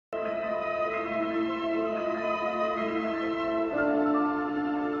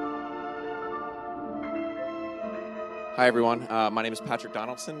Hi, everyone. My name is Patrick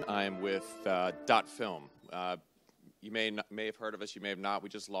Donaldson. I'm with .film. You may have heard of us. You may have not. We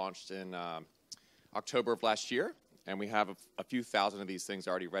just launched in October of last year, and we have a few thousand of these things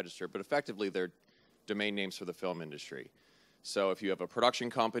already registered. But effectively, they're domain names for the film industry. So if you have a production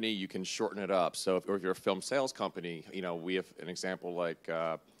company, you can shorten it up. So or if you're a film sales company, you know, we have an example like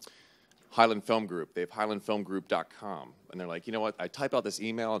Highland Film Group. They have highlandfilmgroup.com. And they're like, you know what, I type out this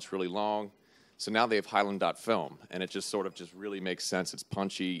email, it's really long. So now they have Highland.film, and it just sort of just really makes sense. It's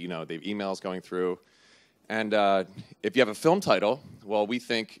punchy, you know, they have emails going through. And if you have a film title, well, we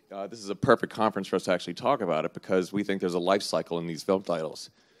think this is a perfect conference for us to actually talk about it, because we think there's a life cycle in these film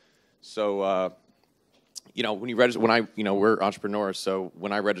titles. So, you know, when you register, we're entrepreneurs, so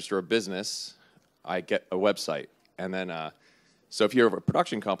when I register a business, I get a website. And then, so if you're a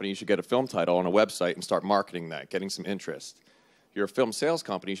production company, you should get a film title on a website and start marketing that, getting some interest. If you're a film sales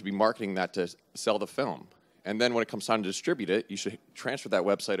company, you should be marketing that to sell the film. And then when it comes time to distribute it, you should transfer that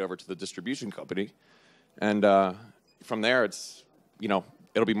website over to the distribution company. And from there, it's, you know,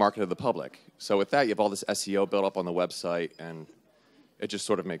 it'll be marketed to the public. So with that, you have all this SEO built up on the website, and it just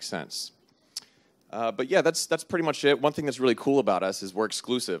sort of makes sense. But yeah, that's pretty much it. One thing that's really cool about us is we're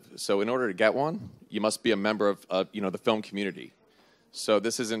exclusive. So in order to get one, you must be a member of you know, the film community. So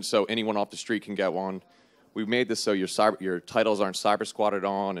this isn't so anyone off the street can get one. We've made this so your titles aren't cyber squatted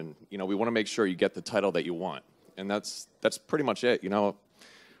on, and you know, we want to make sure you get the title that you want. And that's pretty much it. You know,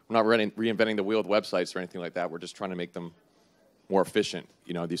 we're not reinventing the wheel with websites or anything like that. We're just trying to make them more efficient.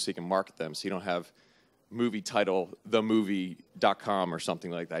 You know, so you can market them. So you don't have movie title themovie.com or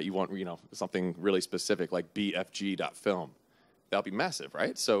something like that. You want, you know, something really specific like bfg.film. That'll be massive,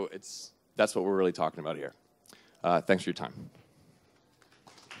 right? So that's what we're really talking about here. Thanks for your time.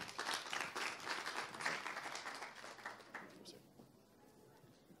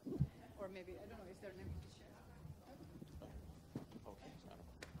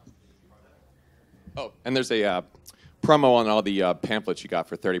 Oh, and there's a promo on all the pamphlets you got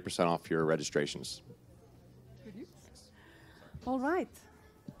for 30% off your registrations. All right.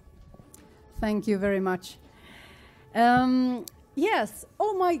 Thank you very much. Yes.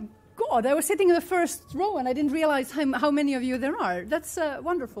 Oh, my God. I was sitting in the first row, and I didn't realize how many of you there are. That's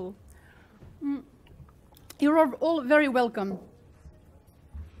wonderful. You're all very welcome.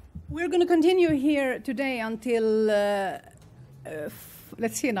 We're going to continue here today until,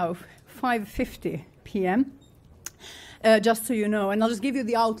 let's see now, 5:50 p.m., just so you know. And I'll just give you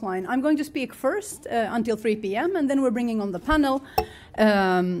the outline. I'm going to speak first until 3 p.m., and then we're bringing on the panel,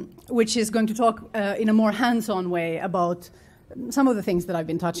 which is going to talk in a more hands-on way about some of the things that I've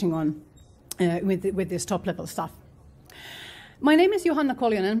been touching on with this top-level stuff. My name is Johanna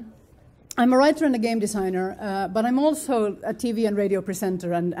Koljonen. I'm a writer and a game designer, but I'm also a TV and radio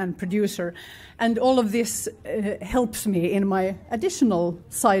presenter and producer. And all of this helps me in my additional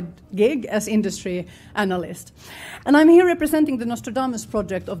side gig as industry analyst. And I'm here representing the Nostradamus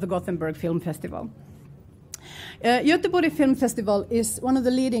project of the Gothenburg Film Festival. Göteborg Film Festival is one of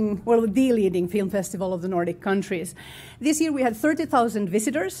the leading, well, the leading film festival of the Nordic countries. This year we had 30,000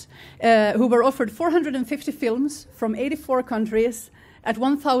 visitors who were offered 450 films from 84 countries at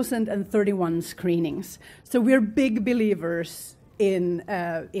 1,031 screenings. So we're big believers in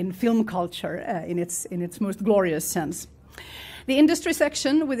film culture in its most glorious sense. The industry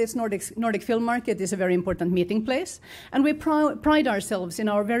section with its Nordic film market is a very important meeting place, and we pride ourselves in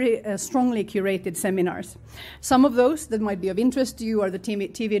our very strongly curated seminars. Some of those that might be of interest to you are the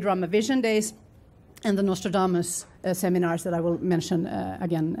TV Drama Vision Days and the Nostradamus seminars that I will mention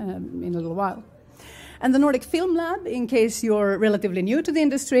again in a little while. And the Nordic Film Lab, in case you're relatively new to the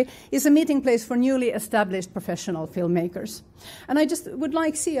industry, is a meeting place for newly established professional filmmakers. And I just would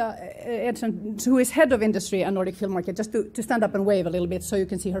like Sia Edson, who is head of industry and Nordic film market, just to stand up and wave a little bit so you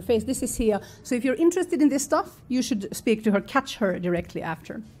can see her face. This is Sia. So if you're interested in this stuff, you should speak to her, catch her directly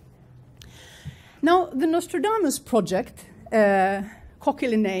after. Now, the Nostradamus project,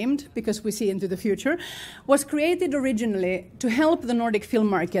 cockily named, because we see into the future, was created originally to help the Nordic film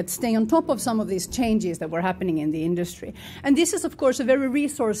market stay on top of some of these changes that were happening in the industry. And this is, of course, a very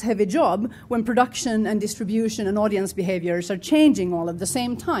resource-heavy job when production and distribution and audience behaviors are changing all at the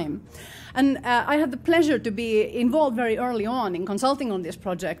same time. And I had the pleasure to be involved very early on in consulting on this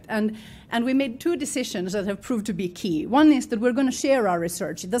project, and we made two decisions that have proved to be key. One is that we're going to share our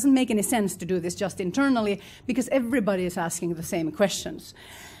research. It doesn't make any sense to do this just internally because everybody is asking the same questions.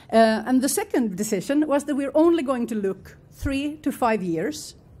 And the second decision was that we're only going to look 3 to 5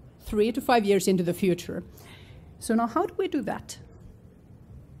 years into the future. So now how do we do that?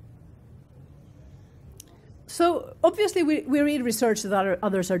 So obviously we read research that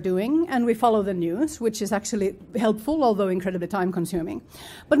others are doing, and we follow the news, which is actually helpful, although incredibly time-consuming.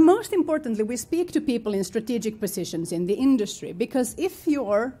 But most importantly, we speak to people in strategic positions in the industry, because if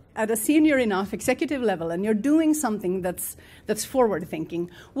you're at a senior enough executive level and you're doing something that's forward-thinking,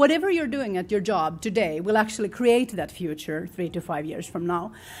 whatever you're doing at your job today will actually create that future 3 to 5 years from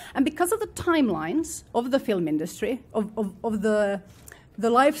now. And because of the timelines of the film industry, of the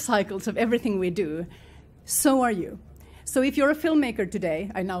life cycles of everything we do, so are you. So if you're a filmmaker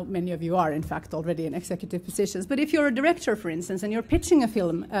today, I know many of you are, in fact, already in executive positions, but if you're a director, for instance, and you're pitching a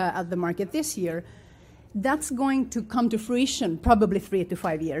film at the market this year, that's going to come to fruition probably 3 to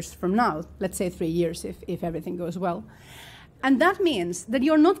 5 years from now. Let's say 3 years if everything goes well. And that means that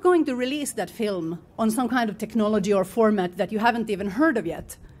you're not going to release that film on some kind of technology or format that you haven't even heard of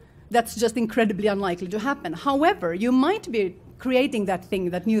yet. That's just incredibly unlikely to happen. However, you might be creating that thing,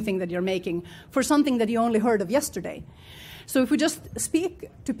 that new thing that you're making, for something that you only heard of yesterday. So if we just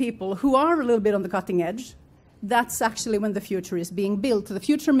speak to people who are a little bit on the cutting edge, that's actually when the future is being built. The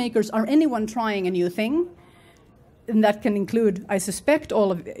future makers are anyone trying a new thing, and that can include, I suspect,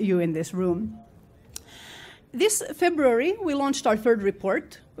 all of you in this room. This February, we launched our third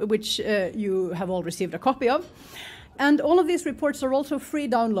report, which you have all received a copy of. And all of these reports are also free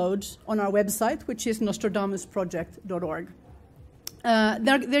downloads on our website, which is nostradamusproject.org.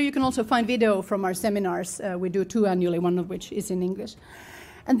 There you can also find video from our seminars. We do 2 annually, one of which is in English.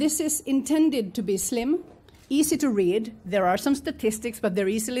 And this is intended to be slim, easy to read. There are some statistics, but they're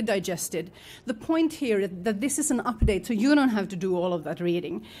easily digested. The point here is that this is an update, so you don't have to do all of that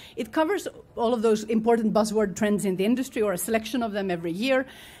reading. It covers all of those important buzzword trends in the industry, or a selection of them every year.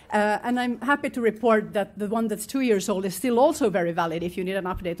 And I'm happy to report that the one that's 2 years old is still also very valid if you need an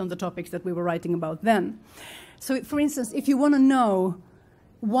update on the topics that we were writing about then. So, for instance, if you want to know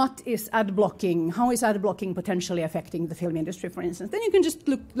what is ad blocking, how is ad blocking potentially affecting the film industry, for instance, then you can just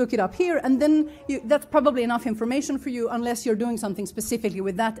look it up here, and then that's probably enough information for you, unless you're doing something specifically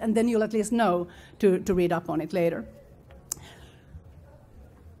with that, and then you'll at least know to read up on it later.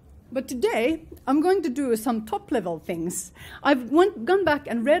 But today, I'm going to do some top-level things. I've gone back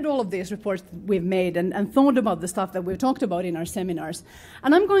and read all of these reports that we've made and thought about the stuff that we've talked about in our seminars.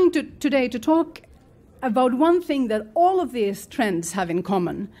 And I'm going to today to talk about one thing that all of these trends have in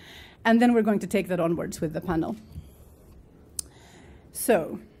common. And then we're going to take that onwards with the panel.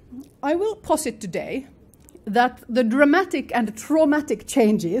 So, I will posit today that the dramatic and traumatic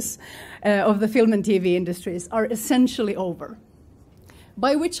changes of the film and TV industries are essentially over.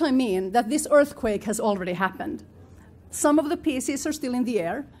 By which I mean that this earthquake has already happened. Some of the pieces are still in the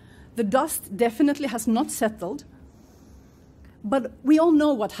air. The dust definitely has not settled. But we all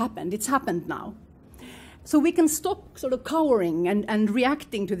know what happened. It's happened now. So we can stop sort of cowering and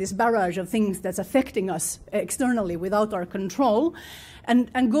reacting to this barrage of things that's affecting us externally without our control,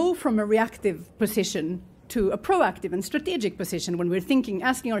 and go from a reactive position to a proactive and strategic position when we're thinking,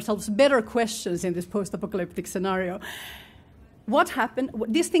 asking ourselves better questions in this post-apocalyptic scenario. What happened?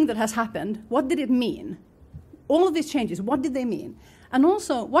 This thing that has happened, what did it mean? All of these changes, what did they mean? And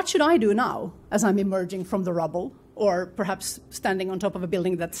also, what should I do now as I'm emerging from the rubble, or perhaps standing on top of a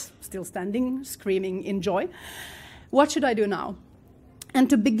building that's still standing, screaming in joy? What should I do now? And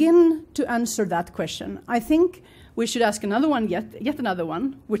to begin to answer that question, I think we should ask another one, yet another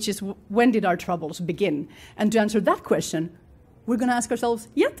one, which is, when did our troubles begin? And to answer that question, we're going to ask ourselves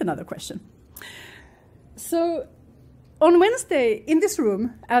yet another question. So, on Wednesday, in this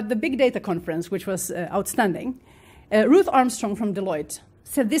room, at the Big Data conference, which was outstanding, Ruth Armstrong from Deloitte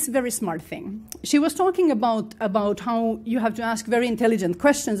said this very smart thing. She was talking about how you have to ask very intelligent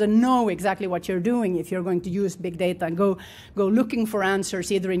questions and know exactly what you're doing if you're going to use big data and go looking for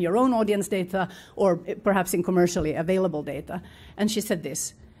answers either in your own audience data or perhaps in commercially available data. And she said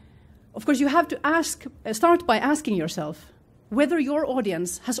this: of course, you have to start by asking yourself whether your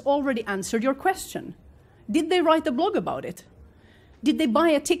audience has already answered your question. Did they write a blog about it? Did they buy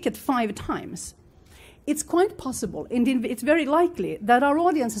a ticket 5 times? It's quite possible, indeed it's very likely, that our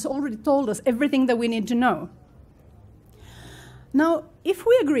audience has already told us everything that we need to know. Now, if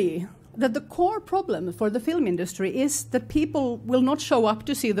we agree that the core problem for the film industry is that people will not show up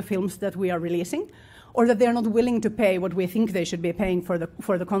to see the films that we are releasing, or that they're not willing to pay what we think they should be paying for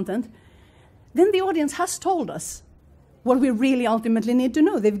the content, then the audience has told us what we really ultimately need to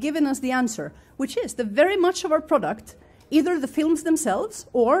know. They've given us the answer, which is that very much of our product, either the films themselves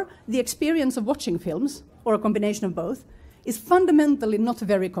or the experience of watching films, or a combination of both, is fundamentally not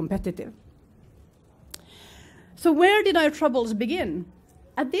very competitive. So where did our troubles begin?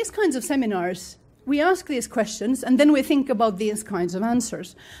 At these kinds of seminars, we ask these questions, and then we think about these kinds of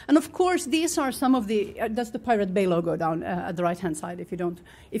answers. And of course, these are some of the, that's the Pirate Bay logo down at the right-hand side, if you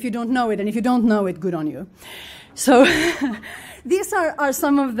don't know it, and if you don't know it, good on you. So these are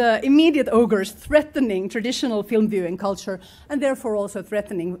some of the immediate ogres threatening traditional film viewing culture, and therefore also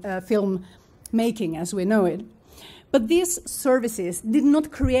threatening film making as we know it. But these services did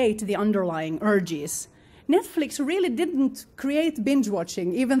not create the underlying urges. Netflix really didn't create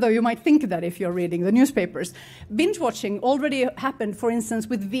binge-watching, even though you might think that if you're reading the newspapers. Binge-watching already happened, for instance,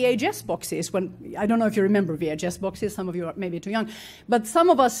 with VHS boxes. When I don't know if you remember VHS boxes, some of you are maybe too young, but some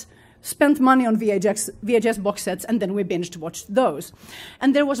of us spent money on VHS box sets, and then we binge-watched those.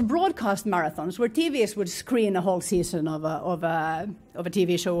 And there was broadcast marathons where TVs would screen a whole season of a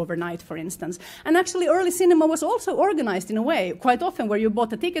TV show overnight, for instance. And actually, early cinema was also organized in a way, quite often, where you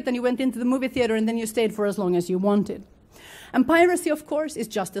bought a ticket and you went into the movie theater and then you stayed for as long as you wanted. And piracy, of course, is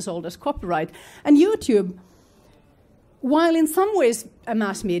just as old as copyright. And YouTube, while in some ways a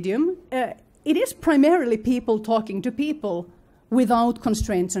mass medium, it is primarily people talking to people without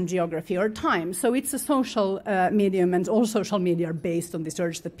constraints on geography or time. So it's a social medium, and all social media are based on this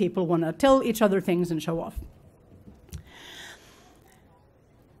urge that people want to tell each other things and show off.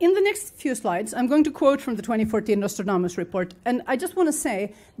 In the next few slides, I'm going to quote from the 2014 Nostradamus report, and I just want to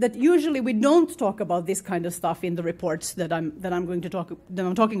say that usually we don't talk about this kind of stuff in the reports that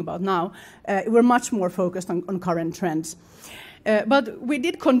I'm talking about now. We're much more focused on current trends. But we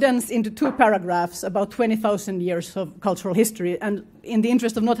did condense into 2 paragraphs about 20,000 years of cultural history, and in the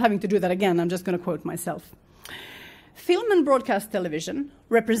interest of not having to do that again, I'm just going to quote myself. Film and broadcast television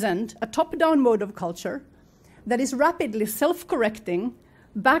represent a top-down mode of culture that is rapidly self-correcting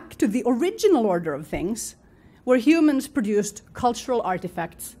back to the original order of things, where humans produced cultural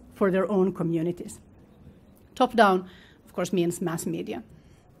artifacts for their own communities. Top-down, of course, means mass media.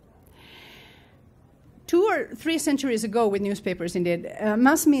 2 or 3 centuries ago with newspapers, indeed,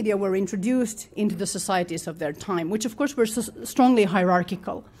 mass media were introduced into the societies of their time, which of course were strongly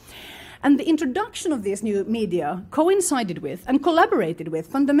hierarchical. And the introduction of these new media coincided with and collaborated with,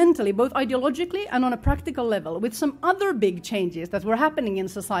 fundamentally, both ideologically and on a practical level, with some other big changes that were happening in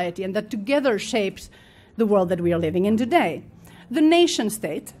society and that together shaped the world that we are living in today. The nation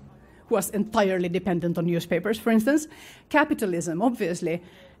state was entirely dependent on newspapers, for instance, capitalism, obviously,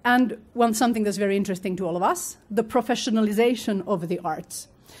 and something that's very interesting to all of us, the professionalization of the arts.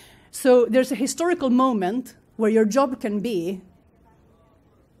 So there's a historical moment where your job can be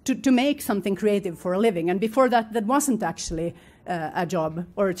to make something creative for a living. And before that, that wasn't actually a job,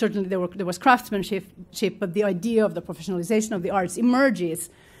 or certainly there was craftsmanship, but the idea of the professionalization of the arts emerges,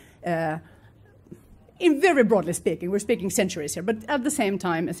 in very broadly speaking, we're speaking centuries here, but at the same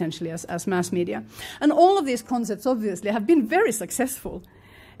time, essentially, as mass media. And all of these concepts, obviously, have been very successful.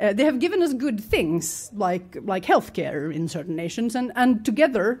 They have given us good things, like healthcare in certain nations, and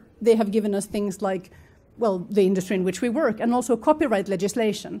together they have given us things like, well, the industry in which we work, and also copyright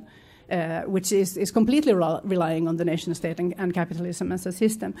legislation, which is completely relying on the nation state and capitalism as a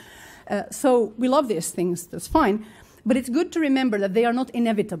system. So we love these things, that's fine, but it's good to remember that they are not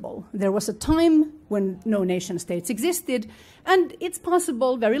inevitable. There was a time when no nation states existed, and it's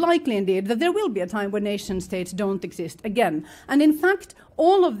possible, very likely indeed, that there will be a time when nation states don't exist again. And in fact,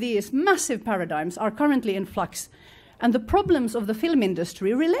 all of these massive paradigms are currently in flux, and the problems of the film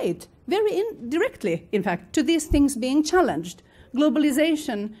industry relate very directly, in fact, to these things being challenged.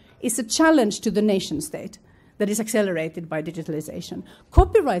 Globalization is a challenge to the nation state that is accelerated by digitalization.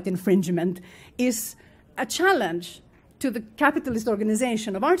 Copyright infringement is a challenge to the capitalist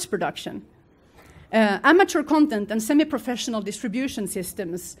organization of arts production. Amateur content and semi-professional distribution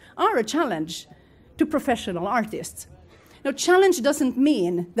systems are a challenge to professional artists. Now, challenge doesn't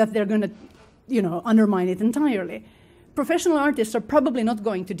mean that they're going to, undermine it entirely. Professional artists are probably not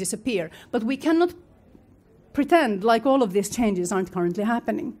going to disappear, but we cannot pretend like all of these changes aren't currently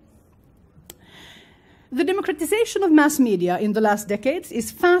happening. The democratization of mass media in the last decades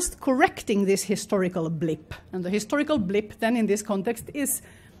is fast correcting this historical blip. And the historical blip then in this context is,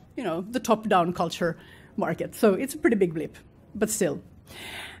 the top-down culture market. So it's a pretty big blip, but still.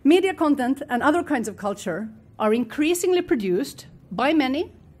 Media content and other kinds of culture are increasingly produced by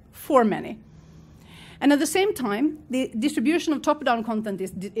many, for many. And at the same time, the distribution of top-down content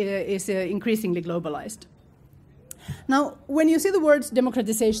is increasingly globalized. Now, when you see the words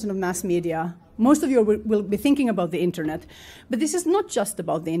democratization of mass media, most of you will be thinking about the internet. But this is not just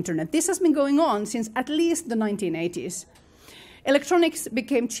about the internet. This has been going on since at least the 1980s. Electronics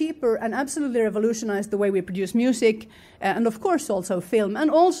became cheaper and absolutely revolutionized the way we produce music, and of course also film,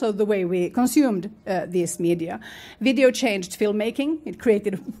 and also the way we consumed these media. Video changed filmmaking. It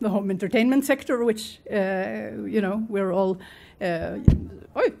created the home entertainment sector, which we're all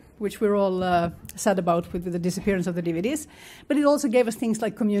sad about with the disappearance of the DVDs. But it also gave us things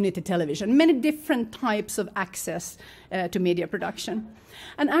like community television, many different types of access to media production.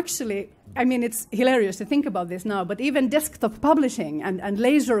 And actually, I mean, it's hilarious to think about this now, but even desktop publishing and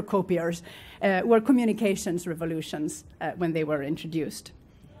laser copiers were communications revolutions when they were introduced.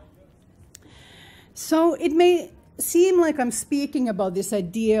 So it may seem like I'm speaking about this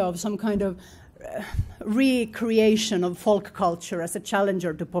idea of some kind of recreation of folk culture as a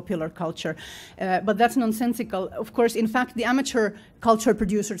challenger to popular culture, but that's nonsensical. Of course, in fact, the amateur culture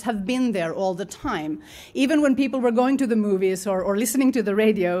producers have been there all the time. Even when people were going to the movies or listening to the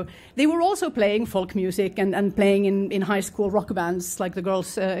radio, they were also playing folk music and playing in high school rock bands like the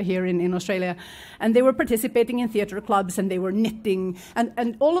girls here in Australia. And they were participating in theater clubs, and they were knitting,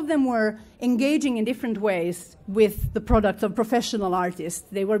 and all of them were engaging in different ways with the products of professional artists.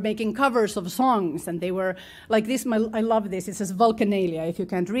 They were making covers of songs, and they were like this. I love this. It says Vulcanalia. If you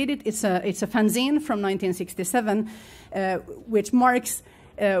can't read it, it's a fanzine from 1967, which marks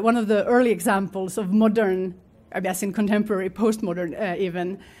one of the early examples of modern, I guess in contemporary, postmodern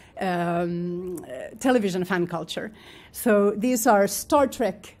even, television fan culture. So these are Star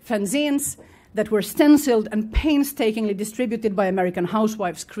Trek fanzines that were stenciled and painstakingly distributed by American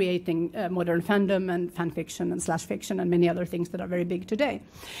housewives, creating modern fandom and fan fiction and slash fiction and many other things that are very big today.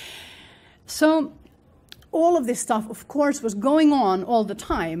 So all of this stuff, of course, was going on all the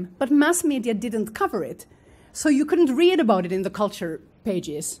time, but mass media didn't cover it. So you couldn't read about it in the culture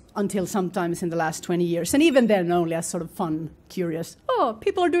pages until sometimes in the last 20 years. And even then, only as sort of fun, curious, oh,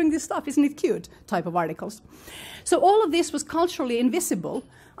 people are doing this stuff, isn't it cute, type of articles. So all of this was culturally invisible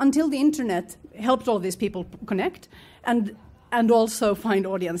until the internet helped all these people connect and also find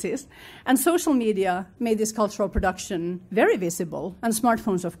audiences. And social media made this cultural production very visible, and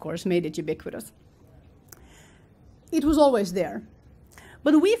smartphones, of course, made it ubiquitous. It was always there.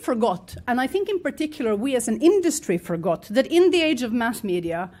 But we forgot, and I think in particular we as an industry forgot, that in the age of mass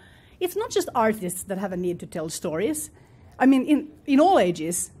media, it's not just artists that have a need to tell stories. I mean, in all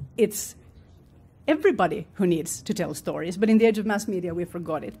ages, it's everybody who needs to tell stories, but in the age of mass media, we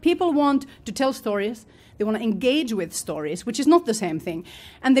forgot it. People want to tell stories, they want to engage with stories, which is not the same thing,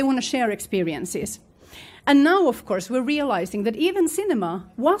 and they want to share experiences. And now, of course, we're realizing that even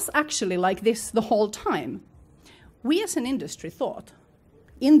cinema was actually like this the whole time. We as an industry thought,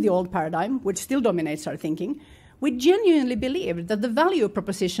 in the old paradigm, which still dominates our thinking, we genuinely believed that the value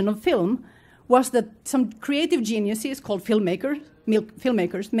proposition of film was that some creative geniuses called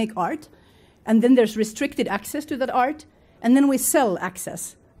filmmakers make art, and then there's restricted access to that art, and then we sell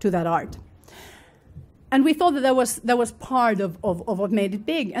access to that art. And we thought that was part of what made it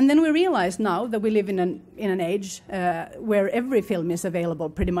big. And then we realized now that we live in an age where every film is available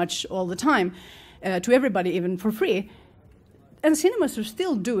pretty much all the time to everybody, even for free. And cinemas are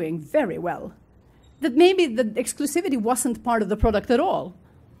still doing very well. That maybe the exclusivity wasn't part of the product at all.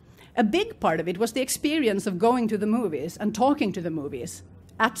 A big part of it was the experience of going to the movies and talking to the movies,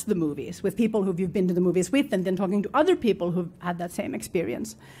 at the movies, with people who you've been to the movies with, and then talking to other people who've had that same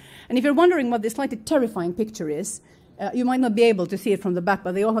experience. And if you're wondering what this slightly terrifying picture is, you might not be able to see it from the back,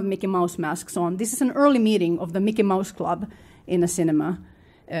 but they all have Mickey Mouse masks on. This is an early meeting of the Mickey Mouse Club in a cinema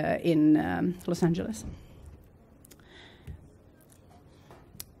in Los Angeles.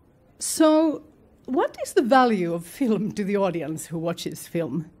 So, what is the value of film to the audience who watches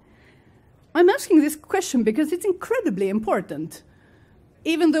film? I'm asking this question because it's incredibly important.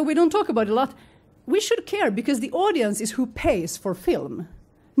 Even though we don't talk about it a lot, we should care because the audience is who pays for film.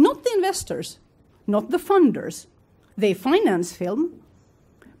 Not the investors, not the funders. They finance film,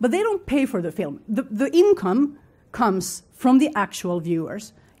 but they don't pay for the film. The income comes from the actual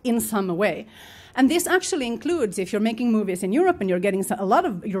viewers in some way. And this actually includes if you're making movies in Europe and you're getting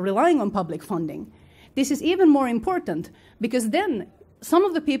you're relying on public funding. This is even more important because then some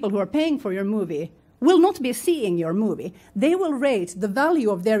of the people who are paying for your movie will not be seeing your movie. They will rate the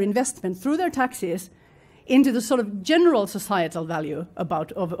value of their investment through their taxes into the sort of general societal value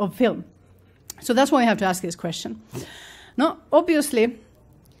of film. So that's why I have to ask this question. Now, obviously,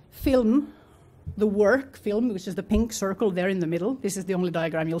 film, the work film, which is the pink circle there in the middle, this is the only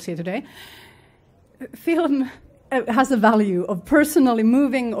diagram you'll see today, film has a value of personally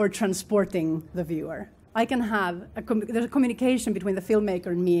moving or transporting the viewer. I can have there's a communication between the filmmaker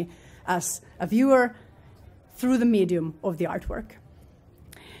and me as a viewer through the medium of the artwork.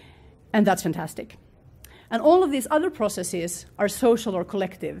 And that's fantastic. And all of these other processes are social or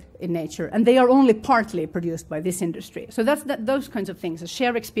collective in nature, and they are only partly produced by this industry. So those kinds of things. A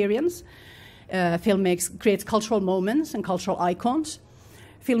shared experience. Film creates cultural moments and cultural icons.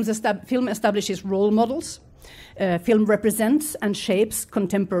 Film establishes role models. Film represents and shapes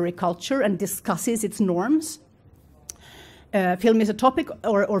contemporary culture and discusses its norms. Film is a topic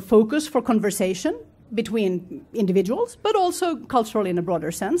or focus for conversation between individuals, but also cultural in a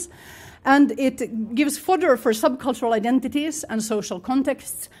broader sense. And it gives fodder for subcultural identities and social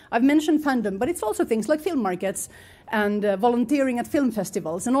contexts. I've mentioned fandom, but it's also things like film markets and volunteering at film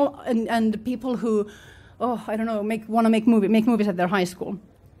festivals and people who, I don't know, want to make movies at their high school.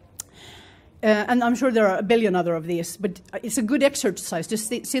 And I'm sure there are a billion other of these, but it's a good exercise to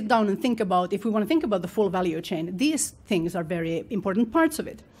sit down and think about, if we want to think about the full value chain, these things are very important parts of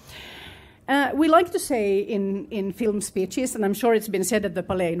it. We like to say in film speeches, and I'm sure it's been said at the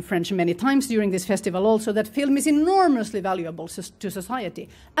Palais in French many times during this festival also, that film is enormously valuable to society.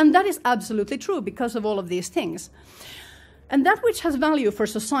 And that is absolutely true because of all of these things. And that which has value for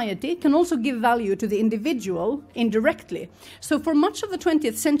society can also give value to the individual indirectly. So for much of the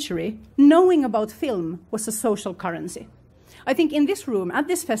 20th century, knowing about film was a social currency. I think in this room, at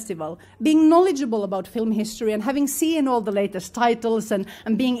this festival, being knowledgeable about film history and having seen all the latest titles and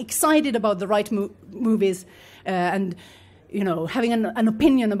being excited about the right movies and having an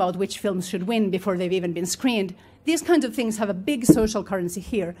opinion about which films should win before they've even been screened, these kinds of things have a big social currency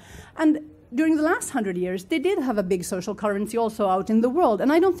here. And during the last 100 years, they did have a big social currency also out in the world,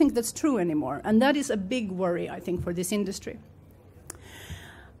 and I don't think that's true anymore. And that is a big worry, I think, for this industry.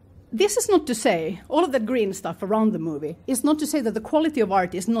 This is not to say, all of that green stuff around the movie is not to say that the quality of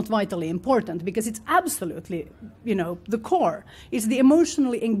art is not vitally important, because it's absolutely, the core. It's the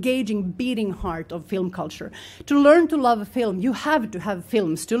emotionally engaging, beating heart of film culture. To learn to love a film, you have to have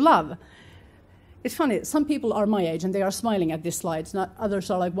films to love. It's funny, some people are my age and they are smiling at these slides. Others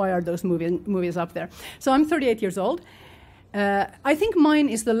are like, why are those movies up there? So I'm 38 years old. I think mine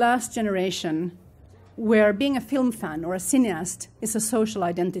is the last generation where being a film fan or a cineast is a social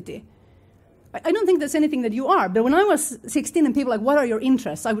identity. I don't think that's anything that you are, but when I was 16 and people were like, what are your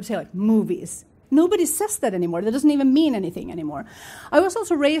interests? I would say like, movies. Nobody says that anymore. That doesn't even mean anything anymore. I was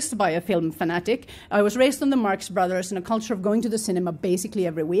also raised by a film fanatic. I was raised on the Marx Brothers in a culture of going to the cinema basically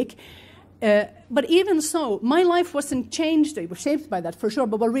every week. But even so, my life wasn't changed. It was shaped by that for sure.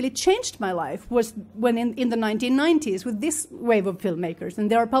 But what really changed my life was when in the 1990s with this wave of filmmakers, and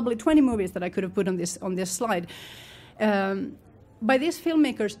there are probably 20 movies that I could have put on this slide, by these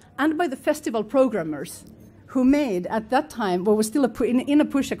filmmakers and by the festival programmers who made, at that time, what was still in a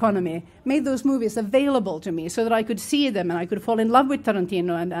push economy, made those movies available to me so that I could see them and I could fall in love with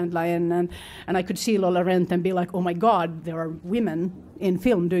Tarantino and Lene and I could see Lola Rent and be like, oh my God, there are women in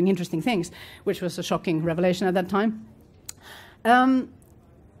film doing interesting things, which was a shocking revelation at that time. And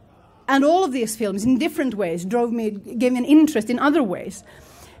all of these films, in different ways, gave me an interest in other ways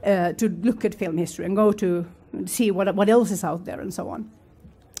to look at film history and go to see what else is out there and so on.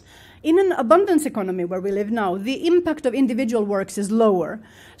 In an abundance economy where we live now, the impact of individual works is lower.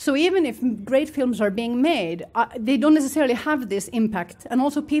 So even if great films are being made, they don't necessarily have this impact. And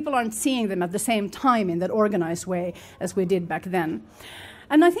also people aren't seeing them at the same time in that organized way as we did back then.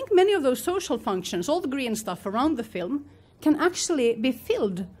 And I think many of those social functions, all the green stuff around the film, can actually be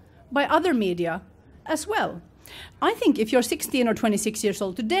filled by other media as well. I think if you're 16 or 26 years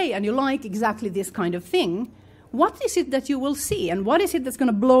old today and you like exactly this kind of thing, what is it that you will see, and what is it that's going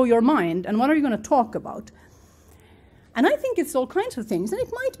to blow your mind, and what are you going to talk about? And I think it's all kinds of things, and it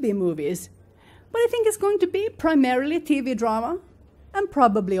might be movies, but I think it's going to be primarily TV drama, and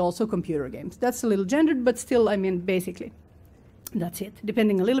probably also computer games. That's a little gendered, but still, I mean, basically, that's it,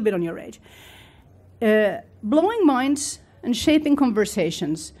 depending a little bit on your age. Blowing minds and shaping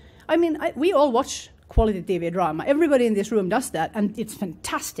conversations. I mean, we all watch quality TV drama. Everybody in this room does that, and it's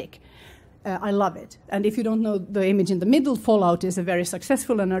fantastic. I love it. And if you don't know the image in the middle, Fallout is a very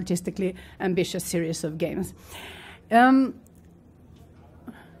successful and artistically ambitious series of games. Some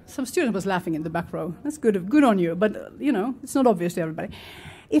student was laughing in the back row. That's good on you, but it's not obvious to everybody.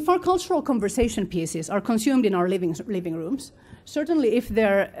 If our cultural conversation pieces are consumed in our living rooms, certainly if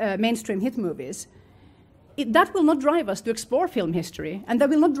they're mainstream hit movies, that will not drive us to explore film history, and that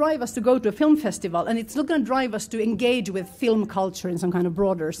will not drive us to go to a film festival, and it's not going to drive us to engage with film culture in some kind of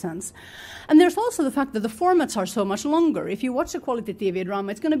broader sense. And there's also the fact that the formats are so much longer. If you watch a quality TV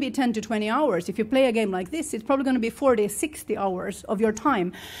drama, it's going to be 10 to 20 hours. If you play a game like this, it's probably going to be 40, 60 hours of your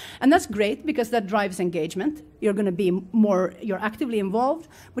time. And that's great because that drives engagement. You're going to be you're actively involved,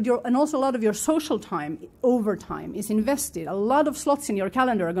 but and also a lot of your social time, overtime, is invested. A lot of slots in your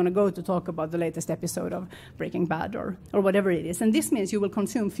calendar are going to go to talk about the latest episode of Breaking Bad or whatever it is. And this means you will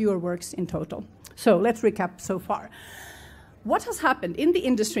consume fewer works in total. So let's recap so far. What has happened in the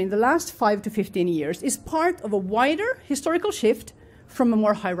industry in the last 5 to 15 years is part of a wider historical shift from a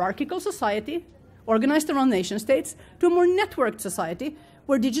more hierarchical society, organized around nation states, to a more networked society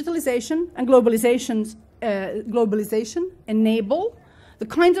where digitalization and globalization enable the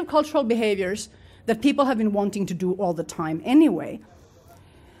kinds of cultural behaviors that people have been wanting to do all the time anyway.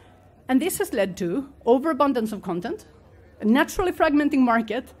 And this has led to overabundance of content, a naturally fragmenting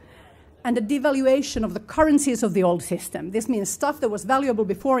market, and a devaluation of the currencies of the old system. This means stuff that was valuable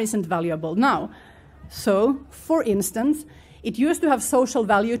before isn't valuable now. So, for instance, it used to have social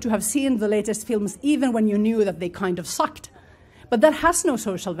value to have seen the latest films even when you knew that they kind of sucked. But that has no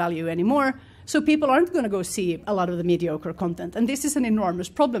social value anymore, so people aren't going to go see a lot of the mediocre content. And this is an enormous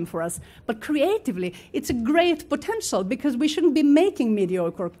problem for us. But creatively, it's a great potential because we shouldn't be making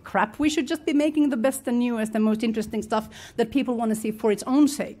mediocre crap. We should just be making the best and newest and most interesting stuff that people want to see for its own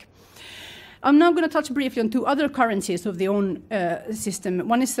sake. I'm now going to touch briefly on two other currencies of the own system.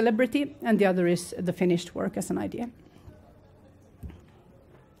 One is celebrity, and the other is the finished work as an idea.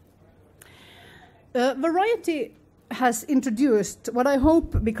 Variety has introduced what I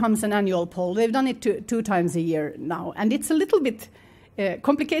hope becomes an annual poll. They've done it two times a year now, and it's a little bit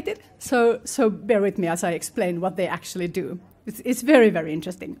complicated, so bear with me as I explain what they actually do. It's very, very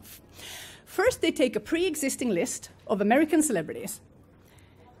interesting. First, they take a pre-existing list of American celebrities,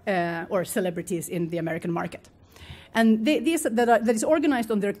 or celebrities in the American market. And that is organized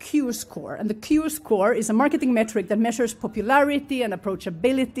on their Q score. And the Q score is a marketing metric that measures popularity and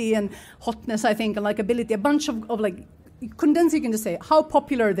approachability and hotness, I think, and likability, a bunch of like, condensed, you can just say how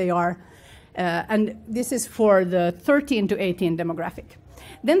popular they are. And this is for the 13 to 18 demographic.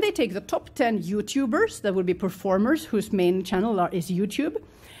 Then they take the top 10 YouTubers, that would be performers whose main channel is YouTube.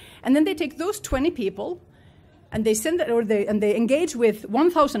 And then they take those 20 people and they send they engage with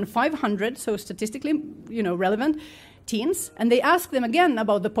 1,500, so statistically, relevant teens, and they ask them again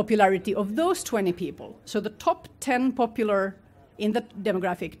about the popularity of those 20 people. So the top 10 popular in the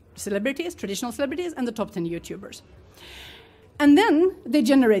demographic celebrities, traditional celebrities, and the top 10 YouTubers. And then they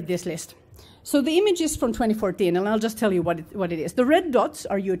generate this list. So the image is from 2014, and I'll just tell you what it is. The red dots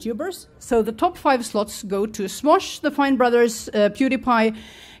are YouTubers. So the top 5 slots go to Smosh, the Fine Brothers, PewDiePie,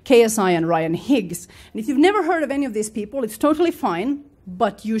 KSI, and Ryan Higgs. And if you've never heard of any of these people, it's totally fine,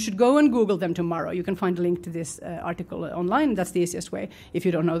 but you should go and Google them tomorrow. You can find a link to this article online. That's the easiest way if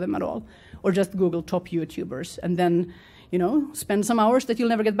you don't know them at all. Or just Google top YouTubers, and then, spend some hours that you'll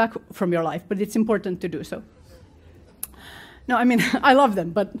never get back from your life, but it's important to do so. No, I mean, I love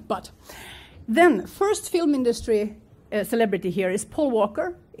them, but. Then, first film industry celebrity here is Paul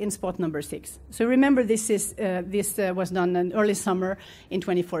Walker in spot number 6. So remember, this was done in early summer in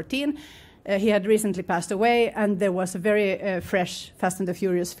 2014. He had recently passed away, and there was a very fresh Fast and the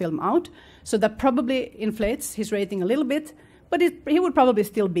Furious film out. So that probably inflates his rating a little bit, but he would probably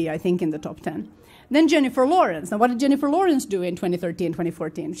still be, I think, in the top 10. Then Jennifer Lawrence. Now, what did Jennifer Lawrence do in 2013,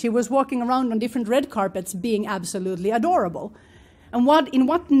 2014? She was walking around on different red carpets being absolutely adorable. And in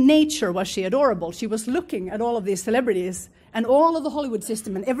what nature was she adorable? She was looking at all of these celebrities and all of the Hollywood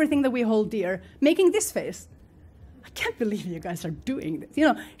system and everything that we hold dear, making this face. I can't believe you guys are doing this.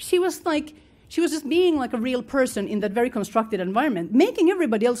 She was just being like a real person in that very constructed environment, making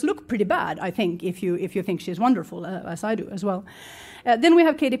everybody else look pretty bad, I think, if you think she's wonderful, as I do as well. Then we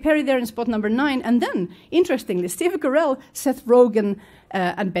have Katy Perry there in spot number 9. And then, interestingly, Steve Carell, Seth Rogen,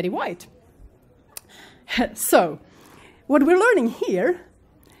 and Betty White. So, what we're learning here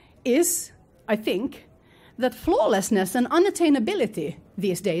is, I think, that flawlessness and unattainability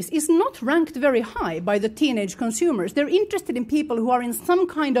these days is not ranked very high by the teenage consumers. They're interested in people who are in some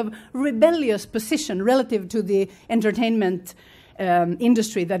kind of rebellious position relative to the entertainment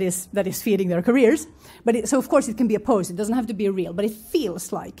industry that is feeding their careers. So, of course, it can be opposed. It doesn't have to be real, but it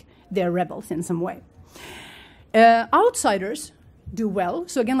feels like they're rebels in some way. Outsiders do well.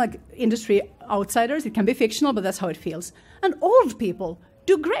 So again, like industry outsiders, it can be fictional, but that's how it feels. And old people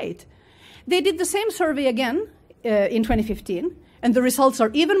do great. They did the same survey again in 2015, and the results are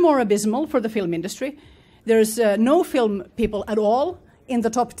even more abysmal for the film industry. There's no film people at all in the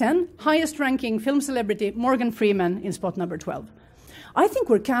top 10, highest ranking film celebrity, Morgan Freeman, in spot number 12. I think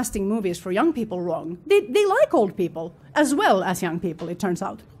we're casting movies for young people wrong. They like old people as well as young people, it turns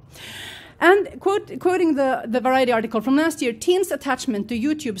out. And quoting the Variety article from last year, teens' attachment to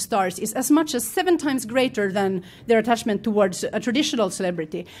YouTube stars is as much as 7 times greater than their attachment towards a traditional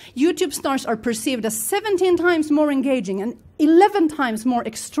celebrity. YouTube stars are perceived as 17 times more engaging and 11 times more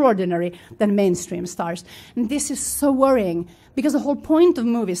extraordinary than mainstream stars. And this is so worrying, because the whole point of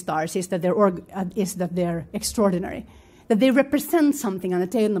movie stars is that they're extraordinary, that they represent something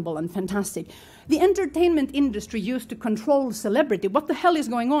unattainable and fantastic. The entertainment industry used to control celebrity. What the hell is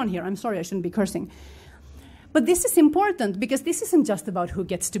going on here? I'm sorry, I shouldn't be cursing. But this is important, because this isn't just about who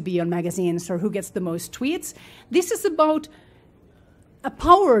gets to be on magazines or who gets the most tweets. This is about a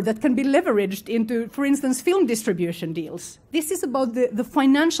power that can be leveraged into, for instance, film distribution deals. This is about the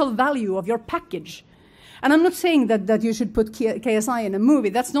financial value of your package. And I'm not saying that you should put KSI in a movie.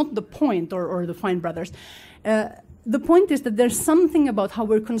 That's not the point, or the Fine Brothers. The point is that there's something about how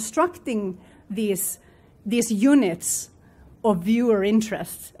we're constructing these units of viewer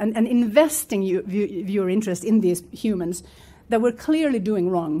interests and investing viewer interest in these humans that we're clearly doing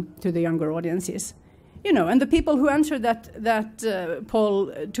wrong to the younger audiences. You know, and the people who answered that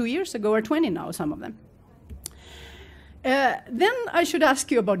poll 2 years ago are 20 now, some of them. Then I should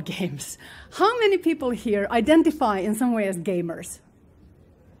ask you about games. How many people here identify in some way as gamers?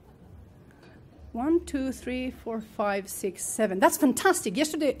 1, 2, 3, 4, 5, 6, 7. That's fantastic.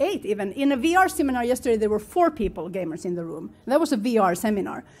 Yesterday, 8 even. In a VR seminar yesterday, there were 4 people, gamers, in the room. That was a VR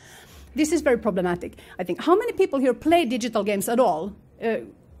seminar. This is very problematic, I think. How many people here play digital games at all?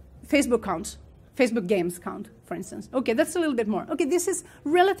 Facebook counts. Facebook games count, for instance. Okay, that's a little bit more. Okay, this is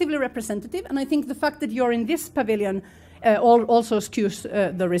relatively representative, and I think the fact that you're in this pavilion also skews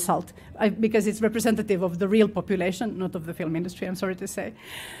the result, because it's representative of the real population, not of the film industry, I'm sorry to say.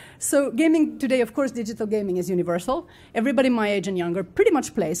 So gaming today, of course, digital gaming is universal. Everybody my age and younger pretty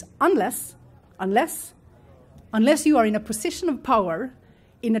much plays, unless you are in a position of power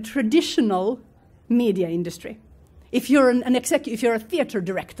in a traditional media industry. If you're if you're a theater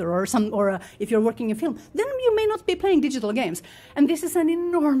director if you're working in film, then you may not be playing digital games. And this is an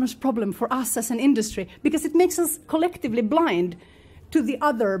enormous problem for us as an industry, because it makes us collectively blind to the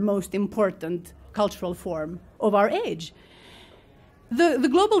other most important cultural form of our age. The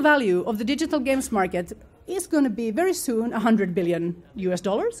global value of the digital games market is going to be very soon $100 billion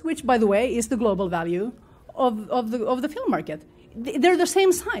US, which, by the way, is the global value of the film market. They're the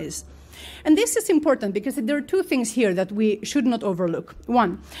same size. And this is important because there are 2 things here that we should not overlook.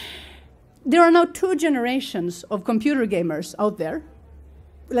 One, there are now 2 generations of computer gamers out there.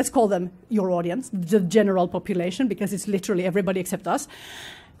 Let's call them your audience, the general population, because it's literally everybody except us,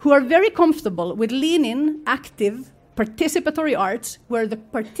 who are very comfortable with lean-in, active, participatory arts, where the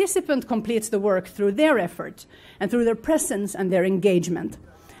participant completes the work through their effort and through their presence and their engagement.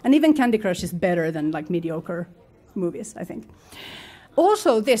 And even Candy Crush is better than like mediocre movies, I think.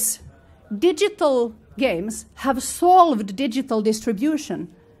 Also, digital games have solved digital distribution.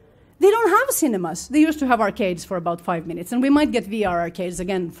 They don't have cinemas. They used to have arcades for about 5 minutes, and we might get VR arcades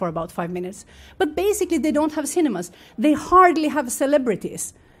again for about 5 minutes. But basically, they don't have cinemas. They hardly have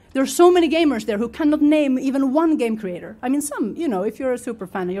celebrities. There are so many gamers there who cannot name even one game creator. I mean, some, if you're a super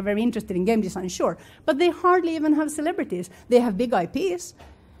fan and you're very interested in game design, sure. But they hardly even have celebrities. They have big IPs.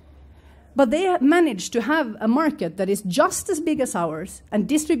 But they managed to have a market that is just as big as ours and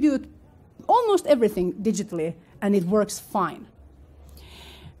distribute almost everything digitally, and it works fine.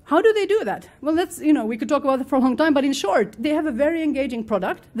 How do they do that? Well, we could talk about it for a long time, but in short, they have a very engaging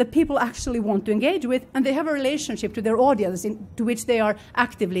product that people actually want to engage with, and they have a relationship to their audience to which they are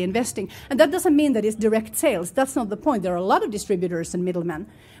actively investing. And that doesn't mean that it's direct sales. That's not the point. There are a lot of distributors and middlemen,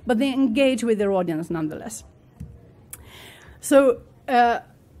 but they engage with their audience nonetheless. So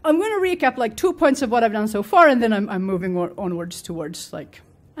I'm going to recap 2 points of what I've done so far, and then I'm moving onwards towards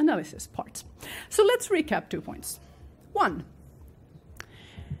analysis parts. So let's recap 2 points. 1.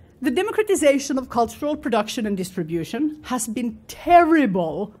 The democratization of cultural production and distribution has been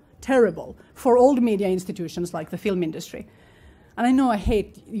terrible for old media institutions like the film industry. And I know I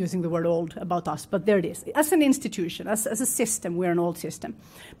hate using the word old about us, but there it is. As an institution, as a system, we're an old system.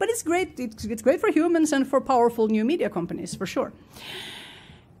 But it's great. It's great for humans and for powerful new media companies, for sure.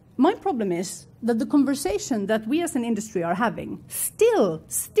 My problem is that the conversation that we as an industry are having, still,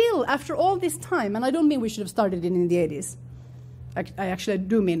 after all this time, and I don't mean we should have started it in the 80s. I actually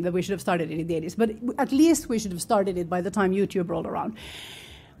do mean that we should have started it in the 80s, but at least we should have started it by the time YouTube rolled around.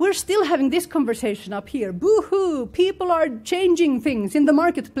 We're still having this conversation up here. Boo-hoo, people are changing things in the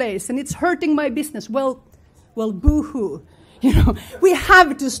marketplace, and it's hurting my business. Well, boo-hoo. You know, we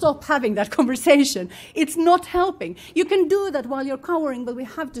have to stop having that conversation. It's not helping. You can do that while you're cowering, but we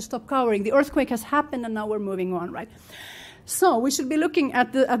have to stop cowering. The earthquake has happened, and now we're moving on, right? So we should be looking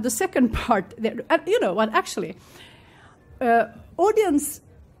at the second part. You know what? Actually, audience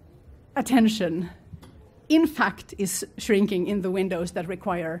attention, in fact, is shrinking in the windows that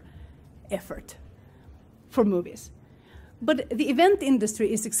require effort for movies. But the event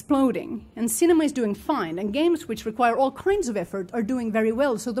industry is exploding, and cinema is doing fine, and games which require all kinds of effort are doing very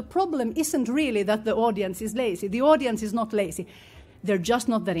well. So the problem isn't really that the audience is lazy. The audience is not lazy. They're just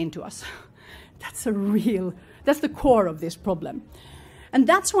not that into us. That's the core of this problem. And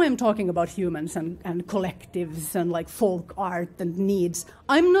that's why I'm talking about humans and collectives and like folk art and needs.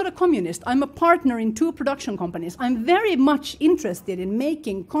 I'm not a communist. I'm a partner in 2 production companies. I'm very much interested in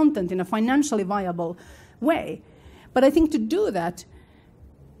making content in a financially viable way. But I think to do that,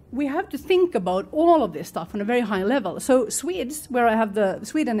 we have to think about all of this stuff on a very high level. So Sweden is where I have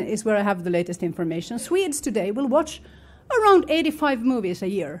the latest information. Swedes today will watch around 85 movies a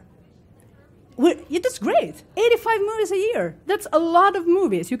year. That's great. 85 movies a year. That's a lot of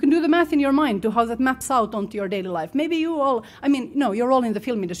movies. You can do the math in your mind to how that maps out onto your daily life. Maybe you're all in the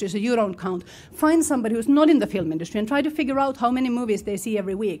film industry, so you don't count. Find somebody who's not in the film industry and try to figure out how many movies they see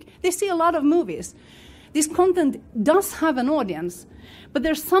every week. They see a lot of movies. This content does have an audience, but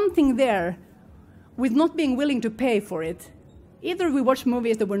there's something there with not being willing to pay for it. Either we watch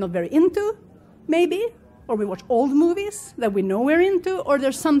movies that we're not very into, maybe, or we watch old movies that we know we're into, or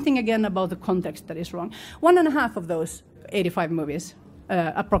there's something, again, about the context that is wrong. 1.5 of those 85 movies,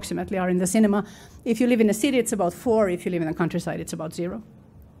 approximately, are in the cinema. If you live in a city, it's about 4. If you live in the countryside, it's about 0.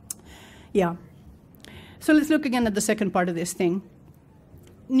 Yeah. So let's look again at the second part of this thing.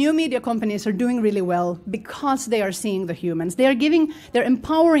 New media companies are doing really well because they are seeing the humans. They're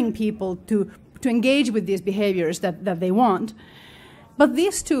empowering people to engage with these behaviors that they want. But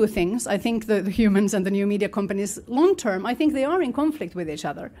these 2 things, I think the humans and the new media companies, long term, I think they are in conflict with each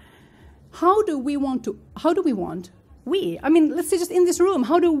other. Let's say just in this room,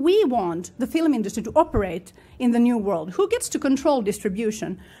 how do we want the film industry to operate in the new world? Who gets to control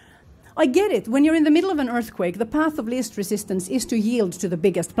distribution? I get it. When you're in the middle of an earthquake, the path of least resistance is to yield to the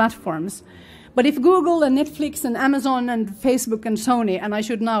biggest platforms. But if Google and Netflix and Amazon and Facebook and Sony, and I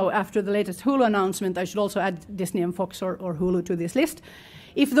should now, after the latest Hulu announcement, I should also add Disney and Fox or Hulu to this list,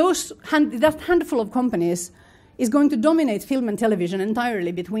 if that handful of companies is going to dominate film and television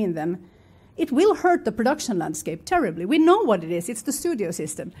entirely between them, it will hurt the production landscape terribly. We know what it is. It's the studio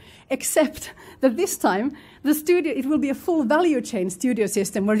system. Except that this time, it will be a full value chain studio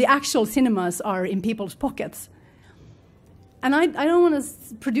system where the actual cinemas are in people's pockets. And I don't want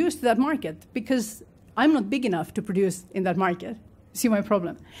to produce to that market because I'm not big enough to produce in that market. See my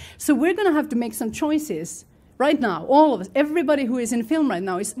problem? So we're going to have to make some choices right now. All of us, everybody who is in film right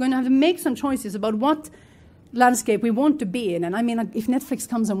now is going to have to make some choices about what landscape we want to be in. And I mean, if Netflix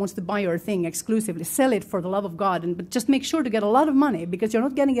comes and wants to buy your thing exclusively, sell it for the love of God, but just make sure to get a lot of money because you're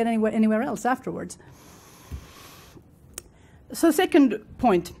not getting it anywhere else afterwards. So second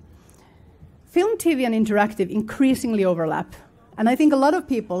point, film, TV, and interactive increasingly overlap. And I think a lot of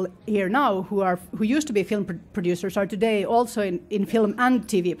people here now who used to be film producers are today also in film and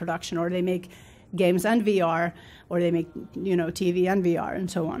TV production, or they make games and VR, or they make TV and VR and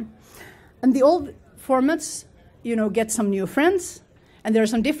so on. And the old formats, get some new friends, and there are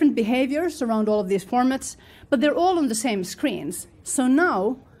some different behaviors around all of these formats, but they're all on the same screens. So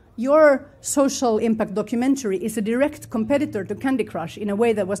now your social impact documentary is a direct competitor to Candy Crush in a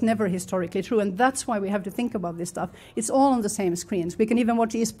way that was never historically true, and that's why we have to think about this stuff. It's all on the same screens. We can even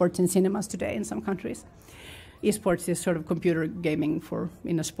watch esports in cinemas today in some countries. Esports is sort of computer gaming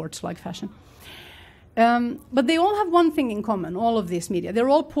in a sports-like fashion. But they all have one thing in common, all of these media. They're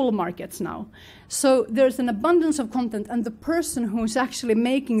all pull markets now. So there's an abundance of content, and the person who's actually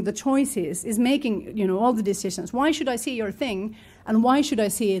making the choices is making, all the decisions. Why should I see your thing, and why should I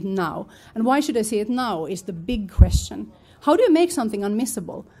see it now? And why should I see it now is the big question. How do you make something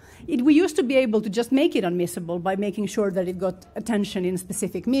unmissable? We used to be able to just make it unmissable by making sure that it got attention in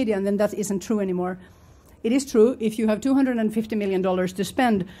specific media, and then that isn't true anymore. It is true, if you have $250 million to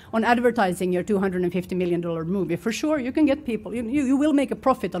spend on advertising your $250 million movie, for sure you can get people. You will make a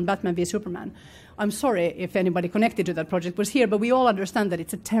profit on Batman v Superman. I'm sorry if anybody connected to that project was here, but we all understand that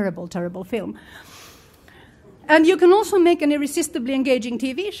it's a terrible, terrible film. And you can also make an irresistibly engaging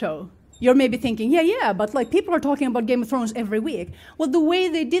TV show. you're maybe thinking, yeah, but like people are talking about Game of Thrones every week. Well, the way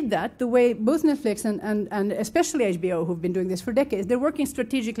they did that, the way both Netflix and especially HBO, who've been doing this for decades, they're working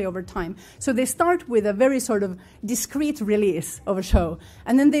strategically over time. So they start with a very sort of discrete release of a show,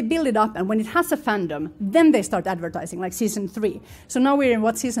 and then they build it up, and when it has a fandom, then they start advertising, like season 3. So now we're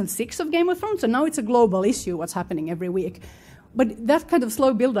in, season 6 of Game of Thrones? So now it's a global issue, what's happening every week. But that kind of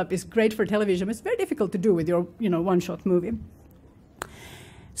slow build-up is great for television. It's very difficult to do with your, one-shot movie.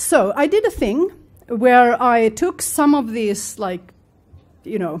 So I did a thing where I took some of these,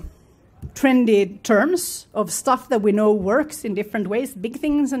 trendy terms of stuff that we know works in different ways, big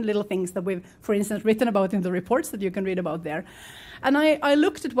things and little things that we've, for instance, written about in the reports that you can read about there. And I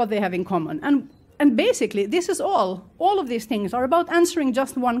looked at what they have in common. And basically, this is all of these things are about answering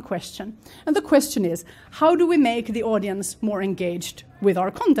just one question. And the question is, how do we make the audience more engaged with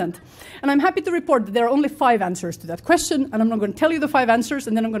our content? And I'm happy to report that there are only 5 answers to that question, and I'm not going to tell you the 5 answers,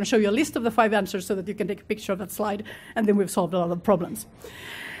 and then I'm going to show you a list of the 5 answers so that you can take a picture of that slide, and then we've solved a lot of problems.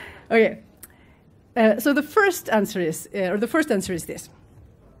 Okay, so the first answer is this.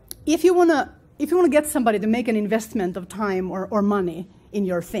 If you want to get somebody to make an investment of time or money in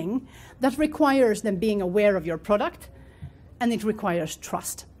your thing, that requires them being aware of your product, and it requires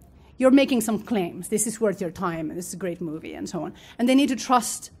trust. You're making some claims. This is worth your time, and this is a great movie, and so on. And they need to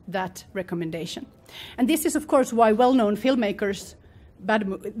trust that recommendation. And this is, of course, why well-known filmmakers,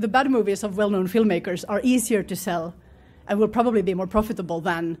 the bad movies of well-known filmmakers are easier to sell and will probably be more profitable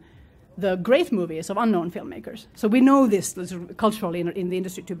than the great movies of unknown filmmakers. So we know this culturally in the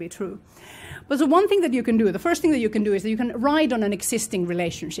industry to be true. But the one thing that you can do, the first thing that you can do is that you can ride on an existing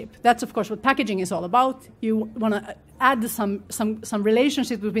relationship. That's, of course, what packaging is all about. You want to add some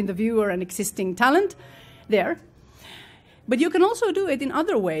relationship between the viewer and existing talent there. But you can also do it in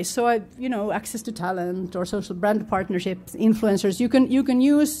other ways. So, access to talent or social brand partnerships, influencers. You can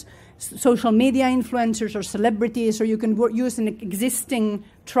use social media influencers or celebrities, or you can use an existing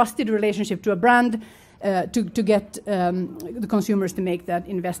trusted relationship to a brand to get the consumers to make that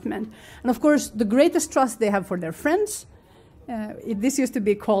investment. And of course, the greatest trust they have for their friends. This used to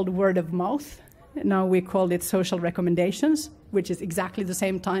be called word of mouth. Now we call it social recommendations, which is exactly the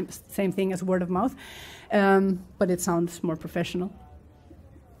same thing as word of mouth, but it sounds more professional.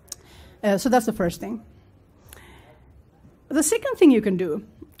 So that's the first thing. The second thing you can do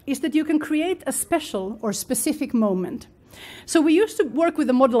is that you can create a special or specific moment. So we used to work with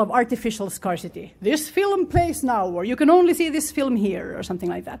the model of artificial scarcity. This film plays now, or you can only see this film here, or something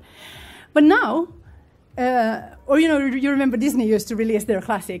like that. But now, you remember Disney used to release their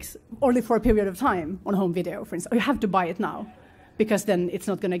classics only for a period of time on home video, for instance. You have to buy it now, because then it's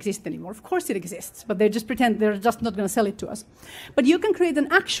not going to exist anymore. Of course it exists, but they just pretend they're just not going to sell it to us. But you can create an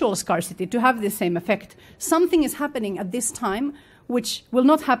actual scarcity to have the same effect. Something is happening at this time which will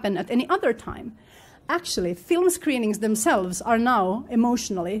not happen at any other time. Actually, film screenings themselves are now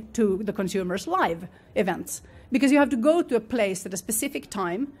emotionally to the consumers live events, because you have to go to a place at a specific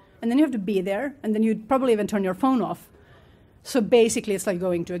time, and then you have to be there, and then you'd probably even turn your phone off. So basically, it's like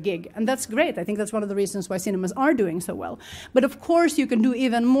going to a gig. And that's great. I think that's one of the reasons why cinemas are doing so well. But of course, you can do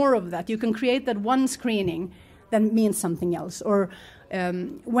even more of that. You can create that one screening that means something else. Or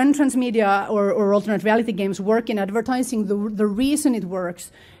when transmedia or alternate reality games work in advertising, the reason it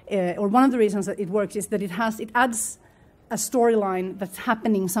works, or one of the reasons that it works, is that it adds a storyline that's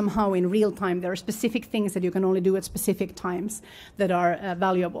happening somehow in real time. There are specific things that you can only do at specific times that are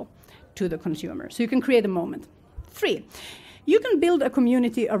valuable to the consumer. So you can create a moment. 3, you can build a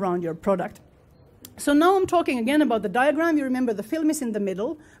community around your product. So now I'm talking again about the diagram. You remember the film is in the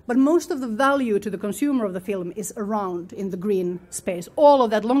middle, but most of the value to the consumer of the film is around in the green space, all of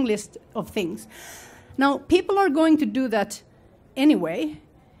that long list of things. Now, people are going to do that anyway,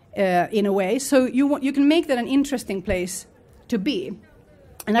 in a way, so you can make that an interesting place to be.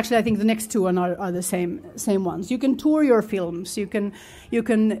 And actually, I think the next 2 are the same ones. You can tour your films. You can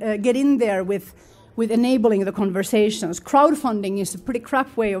get in there with enabling the conversations. Crowdfunding is a pretty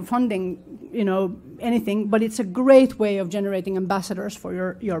crap way of funding, anything, but it's a great way of generating ambassadors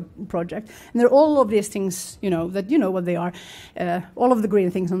for your project. And there are all of these things, that you know what they are. All of the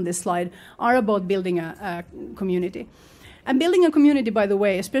green things on this slide are about building a community. And building a community, by the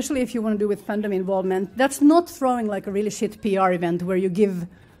way, especially if you want to do with fandom involvement, that's not throwing like a really shit PR event where you give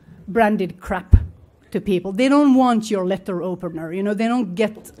branded crap to people. They don't want your letter opener. They don't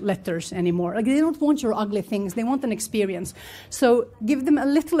get letters anymore. Like, they don't want your ugly things. They want an experience. So give them a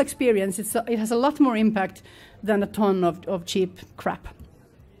little experience. It has a lot more impact than a ton of cheap crap.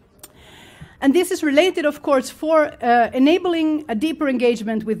 And this is related, of course, for enabling a deeper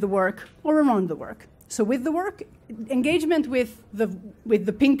engagement with the work or around the work. So with the work, engagement with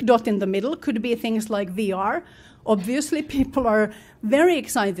the pink dot in the middle could be things like VR. Obviously, people are very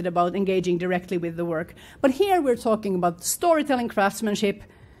excited about engaging directly with the work. But here we're talking about storytelling, craftsmanship,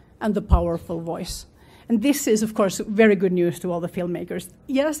 and the powerful voice. And this is, of course, very good news to all the filmmakers.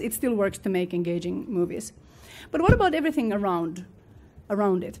 Yes, it still works to make engaging movies. But what about everything around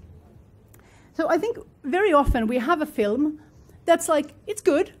it? So I think very often we have a film that's like, it's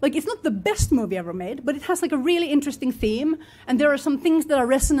good. Like, it's not the best movie ever made, but it has like a really interesting theme, and there are some things that are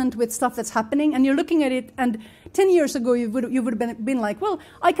resonant with stuff that's happening, and you're looking at it, and 10 years ago you would have been like, well,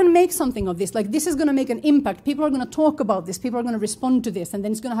 I can make something of this. Like, this is going to make an impact. People are going to talk about this. People are going to respond to this, and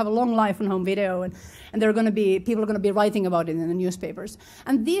then it's going to have a long life on home video, and people are going to be writing about it in the newspapers.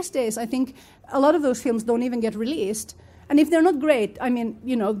 And these days, I think a lot of those films don't even get released. And if they're not great, I mean,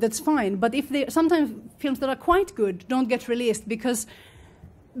 that's fine. But sometimes films that are quite good don't get released because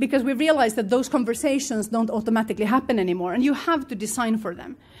we realize that those conversations don't automatically happen anymore, and you have to design for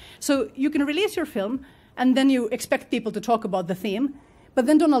them. So you can release your film, and then you expect people to talk about the theme, but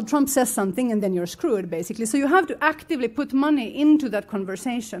then Donald Trump says something, and then you're screwed, basically. So you have to actively put money into that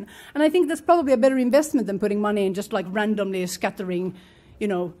conversation. And I think that's probably a better investment than putting money in just like randomly scattering,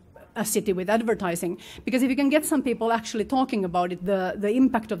 a city with advertising. Because if you can get some people actually talking about it, the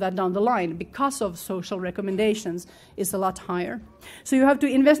impact of that down the line, because of social recommendations, is a lot higher. So you have to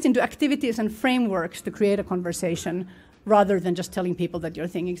invest into activities and frameworks to create a conversation, rather than just telling people that your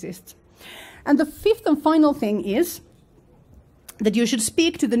thing exists. And the fifth and final thing is that you should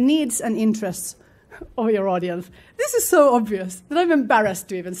speak to the needs and interests of your audience. This is so obvious that I'm embarrassed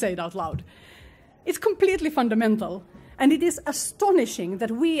to even say it out loud. It's completely fundamental. And it is astonishing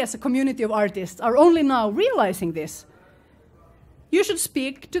that we as a community of artists are only now realizing this. You should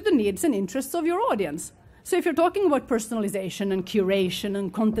speak to the needs and interests of your audience. So if you're talking about personalization and curation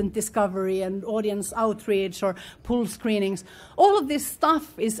and content discovery and audience outreach or pull screenings, all of this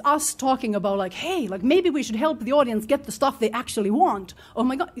stuff is us talking about like, hey, like maybe we should help the audience get the stuff they actually want. Oh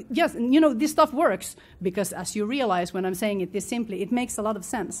my God, yes, and this stuff works. Because as you realize when I'm saying it this simply, it makes a lot of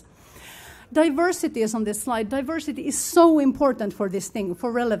sense. Diversity is on this slide. Diversity is so important for this thing,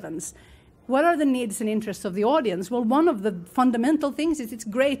 for relevance. What are the needs and interests of the audience? Well, one of the fundamental things is it's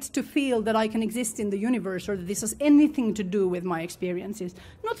great to feel that I can exist in the universe, or that this has anything to do with my experiences.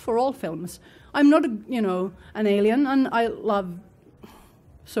 Not for all films. I'm not, an alien, and I love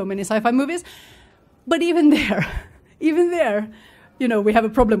so many sci-fi movies. But even there, we have a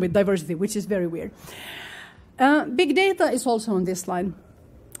problem with diversity, which is very weird. Big data is also on this slide.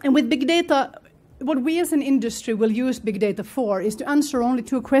 And with big data, what we as an industry will use big data for is to answer only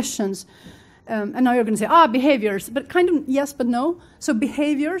two questions. And now you're going to say, behaviors, but kind of yes, but no. So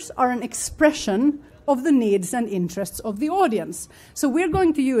behaviors are an expression of the needs and interests of the audience. So we're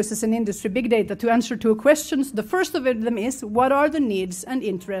going to use as an industry big data to answer two questions. The first of them is, what are the needs and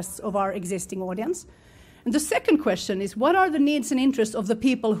interests of our existing audience? And the second question is, what are the needs and interests of the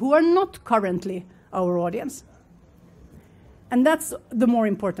people who are not currently our audience? And that's the more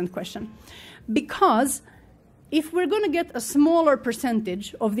important question. Because if we're going to get a smaller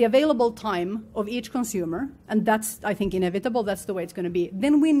percentage of the available time of each consumer, and that's, I think, inevitable, that's the way it's going to be,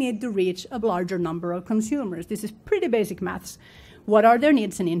 then we need to reach a larger number of consumers. This is pretty basic maths. What are their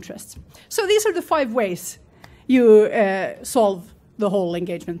needs and interests? So these are the 5 ways you solve the whole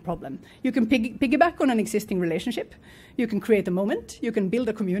engagement problem. You can piggyback on an existing relationship. You can create a moment. You can build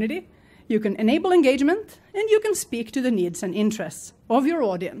a community. You can enable engagement, and you can speak to the needs and interests of your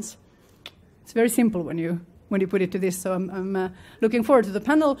audience. It's very simple when you put it to this, so I'm looking forward to the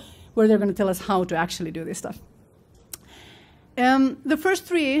panel where they're going to tell us how to actually do this stuff. The first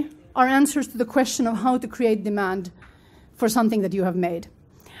 3 are answers to the question of how to create demand for something that you have made.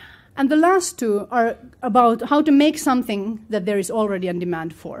 And the last 2 are about how to make something that there is already a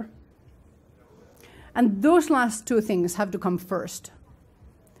demand for. And those last 2 things have to come first.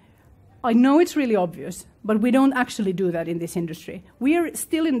 I know it's really obvious, but we don't actually do that in this industry. We are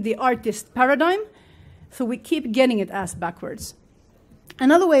still in the artist paradigm, so we keep getting it ass backwards.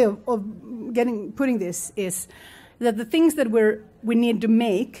 Another way of putting this is that the things that we need to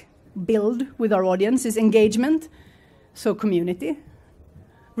build with our audience is engagement, so community,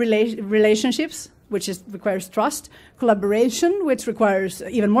 relationships, which requires trust, collaboration, which requires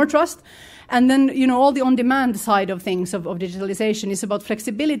even more trust, and then, all the on-demand side of things of digitalization is about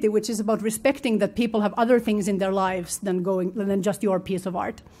flexibility, which is about respecting that people have other things in their lives than just your piece of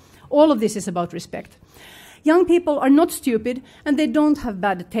art. All of this is about respect. Young people are not stupid, and they don't have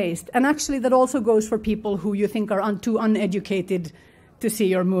bad taste. And actually, that also goes for people who you think are too uneducated to see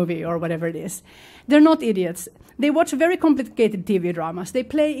your movie or whatever it is. They're not idiots. They watch very complicated TV dramas. They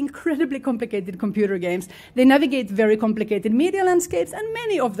play incredibly complicated computer games. They navigate very complicated media landscapes. And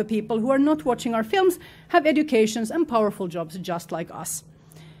many of the people who are not watching our films have educations and powerful jobs just like us.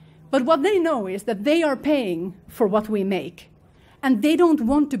 But what they know is that they are paying for what we make. And they don't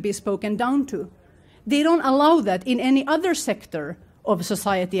want to be spoken down to. They don't allow that in any other sector of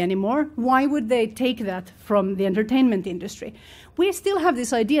society anymore. Why would they take that from the entertainment industry? We still have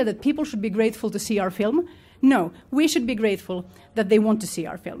this idea that people should be grateful to see our film. No, we should be grateful that they want to see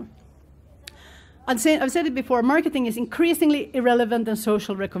our film. I've said it before, marketing is increasingly irrelevant and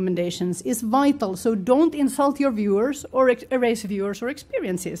social recommendations is vital, so don't insult your viewers or erase viewers or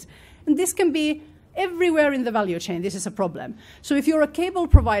experiences. And this can be everywhere in the value chain. This is a problem. So if you're a cable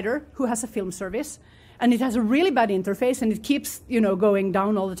provider who has a film service, and it has a really bad interface, and it keeps, going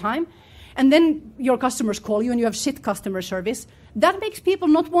down all the time, and then your customers call you and you have shit customer service, that makes people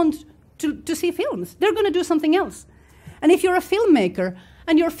not want to see films. They're going to do something else. And if you're a filmmaker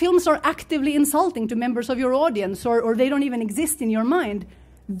and your films are actively insulting to members of your audience or they don't even exist in your mind,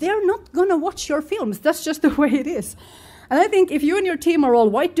 they're not going to watch your films. That's just the way it is. And I think if you and your team are all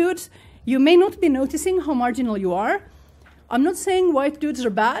white dudes, you may not be noticing how marginal you are. I'm not saying white dudes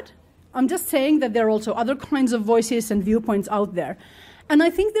are bad. I'm just saying that there are also other kinds of voices and viewpoints out there. And I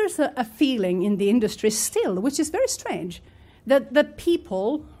think there's a feeling in the industry still, which is very strange, that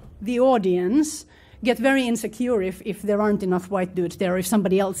people, the audience, get very insecure if there aren't enough white dudes there, or if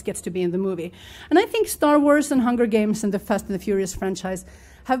somebody else gets to be in the movie. And I think Star Wars and Hunger Games and the Fast and the Furious franchise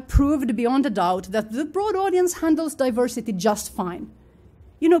have proved beyond a doubt that the broad audience handles diversity just fine.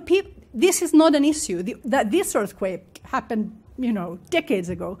 This is not an issue. This earthquake happened, decades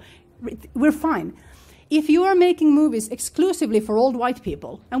ago. We're fine. If you are making movies exclusively for old white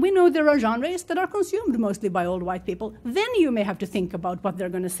people, and we know there are genres that are consumed mostly by old white people, then you may have to think about what they're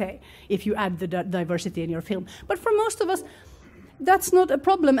going to say if you add the diversity in your film. But for most of us, that's not a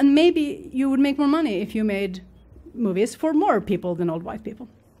problem, and maybe you would make more money if you made movies for more people than old white people.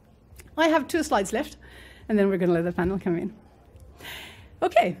 I have 2 slides left, and then we're going to let the panel come in.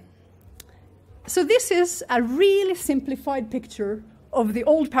 Okay. So this is a really simplified picture of the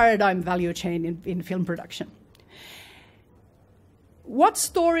old paradigm value chain in film production. What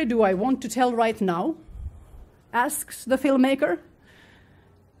story do I want to tell right now? Asks the filmmaker.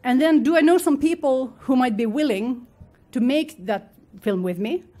 And then, do I know some people who might be willing to make that film with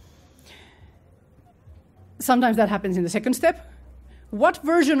me? Sometimes that happens in the second step. What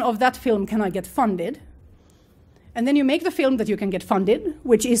version of that film can I get funded? And then you make the film that you can get funded,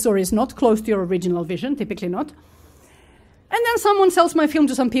 which is or is not close to your original vision, typically not. And then someone sells my film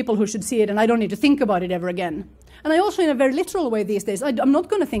to some people who should see it, and I don't need to think about it ever again. And I also, in a very literal way these days, I'm not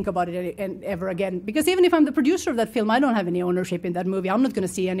going to think about it ever again, because even if I'm the producer of that film, I don't have any ownership in that movie. I'm not going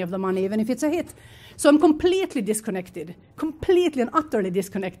to see any of the money, even if it's a hit. So I'm completely disconnected, completely and utterly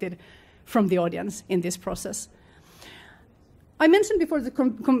disconnected from the audience in this process. I mentioned before that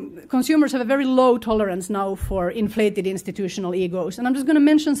consumers have a very low tolerance now for inflated institutional egos. And I'm just going to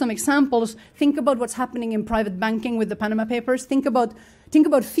mention some examples. Think about what's happening in private banking with the Panama Papers. Think about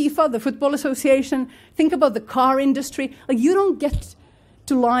FIFA, the Football Association. Think about the car industry. You don't get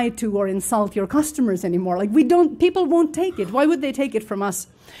to lie to or insult your customers anymore. People won't take it. Why would they take it from us?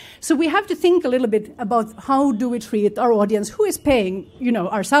 So we have to think a little bit about how do we treat our audience, who is paying,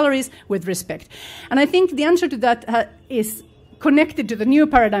 our salaries, with respect. And I think the answer to that is connected to the new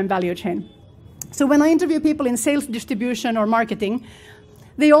paradigm value chain. So when I interview people in sales, distribution, or marketing,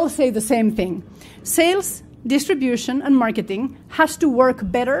 they all say the same thing. Sales, distribution, and marketing has to work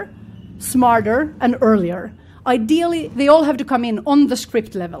better, smarter, and earlier. Ideally, they all have to come in on the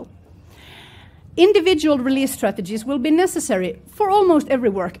script level. Individual release strategies will be necessary for almost every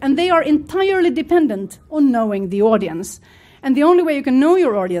work, and they are entirely dependent on knowing the audience. And the only way you can know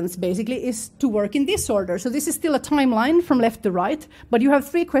your audience, basically, is to work in this order. So this is still a timeline from left to right, but you have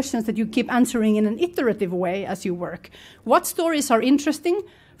 3 questions that you keep answering in an iterative way as you work. What stories are interesting,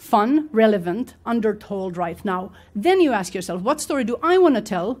 fun, relevant, undertold right now? Then you ask yourself, what story do I want to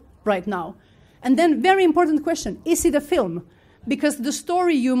tell right now? And then, very important question, is it a film? Because the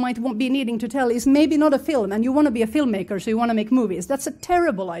story you might be needing to tell is maybe not a film, and you want to be a filmmaker, so you want to make movies. That's a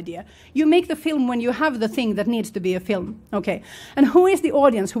terrible idea. You make the film when you have the thing that needs to be a film. Okay. And who is the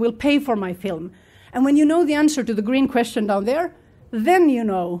audience who will pay for my film? And when you know the answer to the green question down there, then you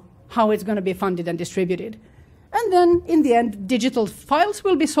know how it's going to be funded and distributed. And then, in the end, digital files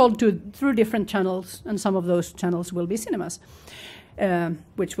will be sold through different channels, and some of those channels will be cinemas,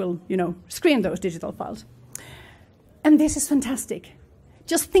 which will, screen those digital files. And this is fantastic.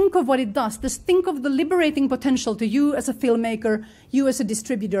 Just think of what it does. Just think of the liberating potential to you as a filmmaker, you as a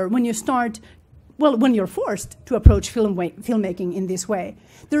distributor, when you start well, when you're forced to approach filmmaking in this way.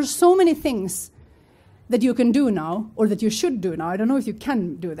 There are so many things that you can do now, or that you should do now. I don't know if you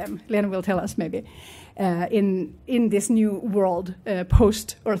can do them. Lene will tell us maybe in this new world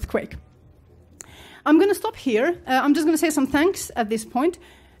post-earthquake. I'm going to stop here. I'm just going to say some thanks at this point.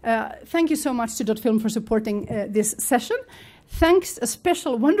 Thank you so much to .film for supporting this session. Thanks, a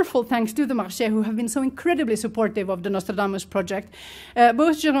special, wonderful thanks to the Marché, who have been so incredibly supportive of the Nostradamus project.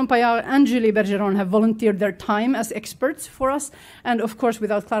 Both Jérôme Paillard and Julie Bergeron have volunteered their time as experts for us. And of course,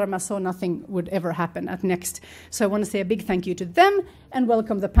 without Clara Massot, nothing would ever happen at Next. So I want to say a big thank you to them and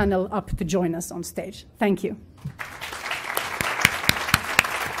welcome the panel up to join us on stage. Thank you.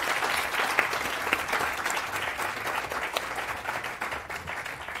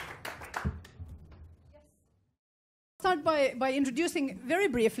 Start by introducing very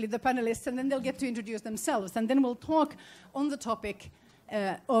briefly the panelists, and then they'll get to introduce themselves, and then we'll talk on the topic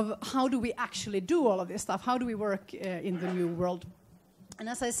of how do we actually do all of this stuff, how do we work in the new world. And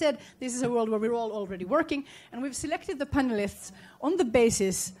as I said, this is a world where we're all already working, and we've selected the panelists on the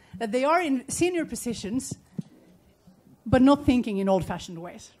basis that they are in senior positions, but not thinking in old-fashioned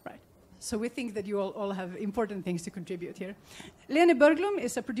ways, right? So we think that you all have important things to contribute here. Lene Børglum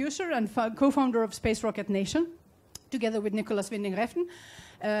is a producer and co-founder of Space Rocket Nation, together with Nicholas Winding Refn.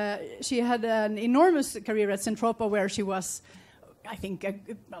 She had an enormous career at Centropa, where she was, I think,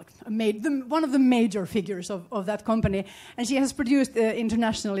 one of the major figures of that company. And she has produced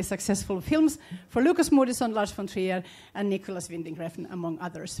internationally successful films for Lucas Moodysson, Lars von Trier, and Nicholas Winding Refn, among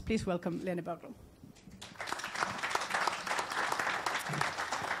others. Please welcome Lene Børglum.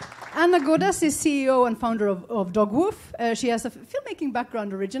 Anna Godas is CEO and founder of DOGWOOF. She has a filmmaking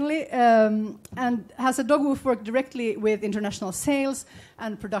background originally and has a DOGWOOF work directly with international sales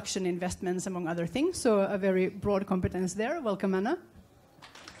and production investments, among other things. So a very broad competence there. Welcome, Anna.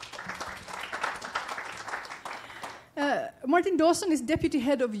 Martin Dawson is Deputy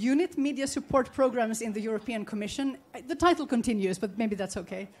Head of Unit Media Support Programs in the European Commission. The title continues, but maybe that's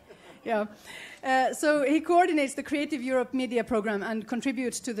okay. Yeah. So he coordinates the Creative Europe Media Program and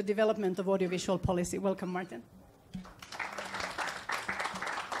contributes to the development of audiovisual policy. Welcome, Martin.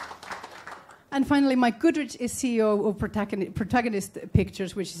 And finally, Mike Goodridge is CEO of Protagonist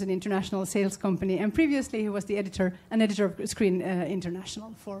Pictures, which is an international sales company. And previously, he was the editor of Screen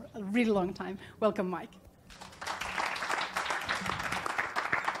International for a really long time. Welcome, Mike.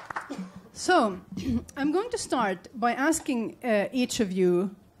 So I'm going to start by asking each of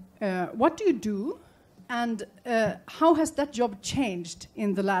you, what do you do, and how has that job changed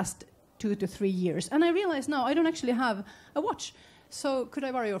in the last 2 to 3 years? And I realize now I don't actually have a watch, so could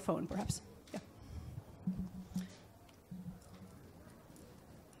I borrow your phone, perhaps? Yeah.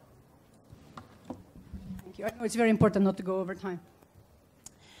 Thank you. I know it's very important not to go over time.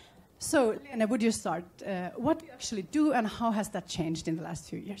 So, Lene, would you start? What do you actually do, and how has that changed in the last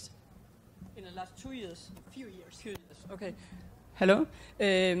few years? In the last 2 years? Few years. Okay. Hello.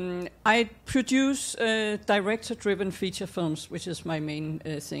 I produce director-driven feature films, which is my main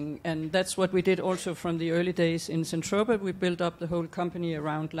thing. And that's what we did also from the early days in Centropa. We built up the whole company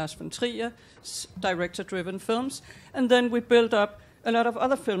around Lars von Trier, director-driven films. And then we built up a lot of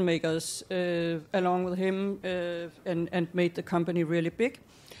other filmmakers along with him and made the company really big.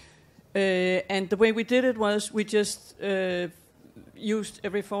 And the way we did it was we just used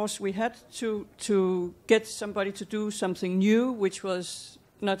every force we had to get somebody to do something new, which was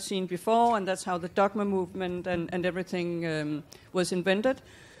not seen before, and that's how the dogma movement and everything was invented.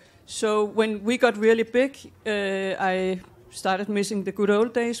 So when we got really big, I started missing the good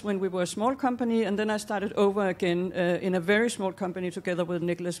old days when we were a small company, and then I started over again in a very small company together with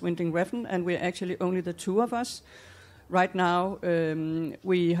Nicholas Winding Refn, and we're actually only the two of us. Right now,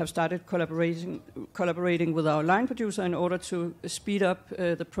 we have started collaborating with our line producer in order to speed up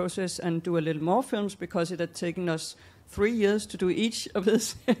the process and do a little more films, because it had taken us 3 years to do each of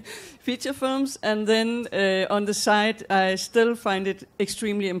these feature films. And then on the side, I still find it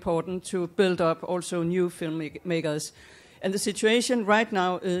extremely important to build up also new filmmakers. And the situation right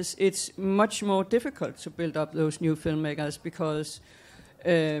now is it's much more difficult to build up those new filmmakers because...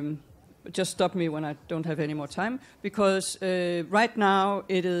 just stop me when I don't have any more time, because right now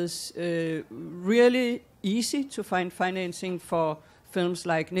it is really easy to find financing for films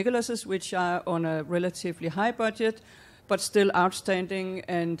like Nicholas's, which are on a relatively high budget, but still outstanding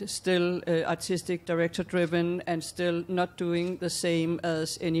and still artistic, director-driven, and still not doing the same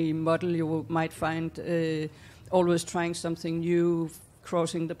as any model you might find, always trying something new,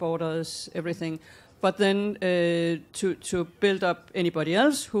 crossing the borders, everything. But then to build up anybody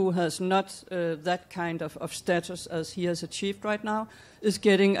else who has not that kind of status as he has achieved right now is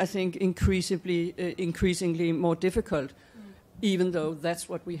getting, I think, increasingly more difficult, even though that's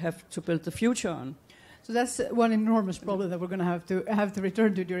what we have to build the future on. So that's one enormous problem that we're going to have to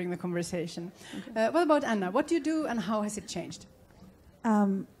return to during the conversation. Okay. What about Anna? What do you do and how has it changed?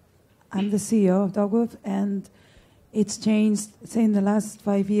 I'm the CEO of DOGWOOF, and it's changed. Say in the last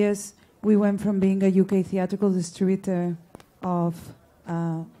 5 years, we went from being a UK theatrical distributor of,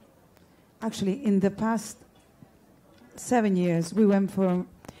 actually in the past 7 years, we went from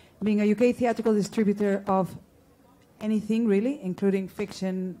being a UK theatrical distributor of anything really, including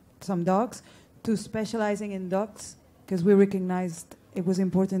fiction, some docs, to specializing in docs, because we recognized it was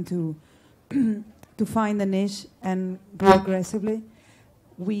important to to find a niche and grow aggressively.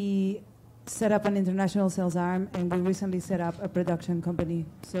 We set up an international sales arm, and we recently set up a production company.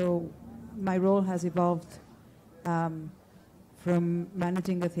 So my role has evolved from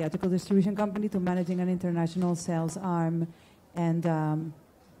managing a theatrical distribution company to managing an international sales arm and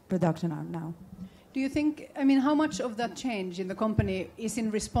production arm now. Do you think, I mean, how much of that change in the company is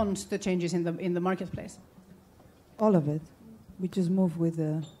in response to changes in the marketplace? All of it. We just move with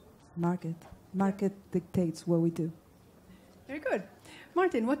the market. Market dictates what we do. Very good.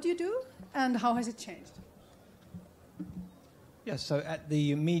 Martin, what do you do and how has it changed? Yes, so at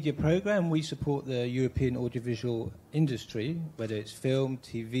the media program, we support the European audiovisual industry, whether it's film,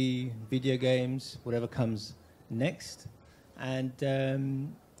 TV, video games, whatever comes next. And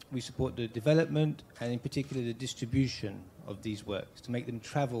we support the development and in particular the distribution of these works to make them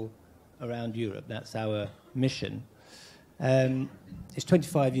travel around Europe. That's our mission. It's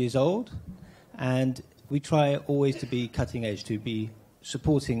 25 years old, and we try always to be cutting edge, to be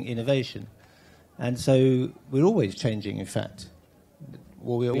supporting innovation. And so we're always changing, in fact.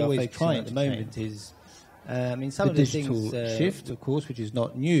 What we're always trying at the moment is, I mean, some of the digital things shift, of course, which is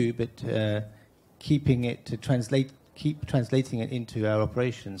not new, but keeping it to keep translating it into our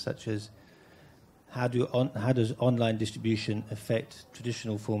operations, such as how does online distribution affect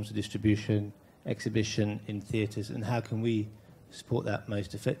traditional forms of distribution, exhibition in theatres, and how can we support that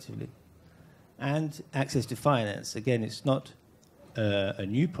most effectively? And access to finance. Again, it's not a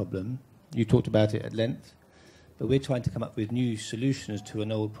new problem. You talked about it at length, but we're trying to come up with new solutions to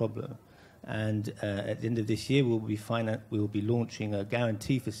an old problem. And at the end of this year, we'll be launching a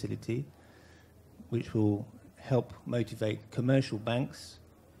guarantee facility, which will help motivate commercial banks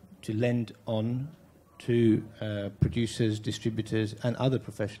to lend on to producers, distributors, and other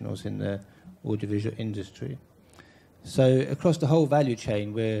professionals in the audiovisual industry. So across the whole value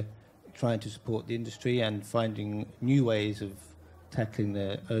chain, we're trying to support the industry and finding new ways of tackling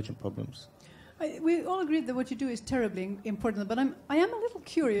the urgent problems. We all agree that what you do is terribly important, but I am a little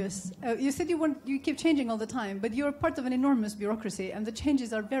curious. You said you keep changing all the time, but you're part of an enormous bureaucracy, and the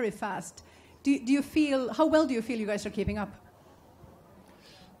changes are very fast. Do you feel, how well do you feel you guys are keeping up?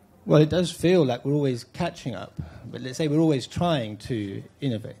 Well, it does feel like we're always catching up, but let's say we're always trying to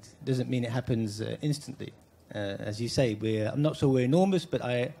innovate. It doesn't mean it happens instantly. As you say, I'm not sure we're enormous, but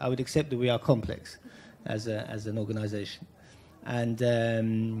I would accept that we are complex as an organisation.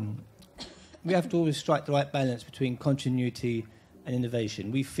 And we have to always strike the right balance between continuity and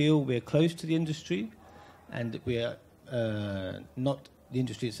innovation. We feel we're close to the industry, and we are not the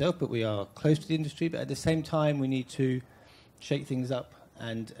industry itself, but we are close to the industry. But at the same time, we need to shake things up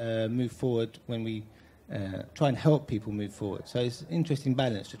and move forward when we try and help people move forward. So it's an interesting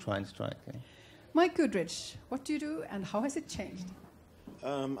balance to try and strike. Mike Goodridge, what do you do and how has it changed?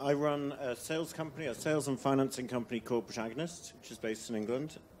 I run a sales company, a sales and financing company called PROTAGONIST, which is based in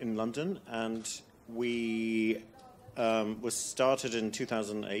England, in London, and we was started in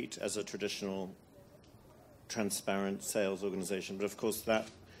 2008 as a traditional transparent sales organization, but of course that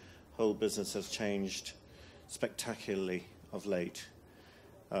whole business has changed spectacularly of late,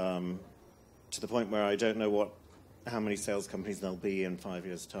 to the point where I don't know how many sales companies there'll be in 5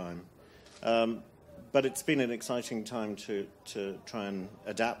 years' time. But it's been an exciting time to try and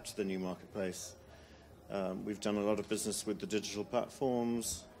adapt to the new marketplace. We've done a lot of business with the digital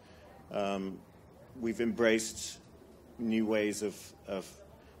platforms. We've embraced new ways of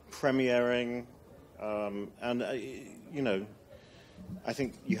premiering. And, I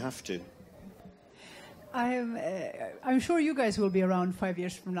think you have to. I'm sure you guys will be around 5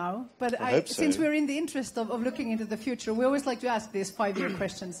 years from now. But I hope so. Since we're in the interest of looking into the future, we always like to ask these 5-year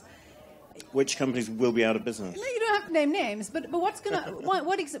questions. Which companies will be out of business? No, you don't have to name names, but what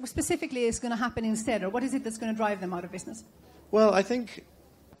specifically is going to happen instead, or what is it that's going to drive them out of business? Well, I think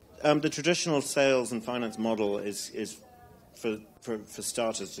the traditional sales and finance model is for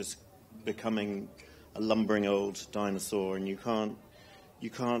starters, just becoming lumbering old dinosaur, and you can't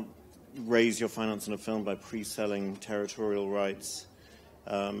raise your finance on a film by pre-selling territorial rights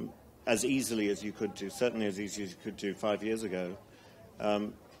as easily as you could do, certainly as easy as you could do 5 years ago.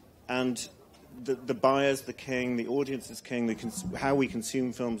 And the buyer's the king, the audience is king, how we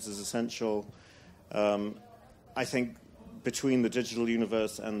consume films is essential. I think between the digital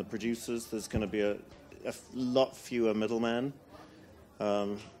universe and the producers, there's going to be a lot fewer middlemen.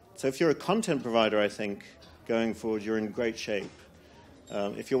 So if you're a content provider, I think, going forward, you're in great shape.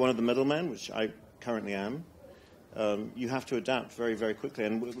 If you're one of the middlemen, which I currently am, you have to adapt very, very quickly.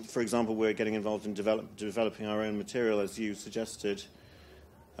 And, for example, we're getting involved in developing our own material, as you suggested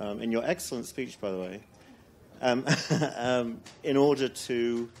in your excellent speech, by the way, in order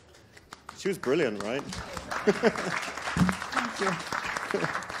to... She was brilliant, right? Thank you.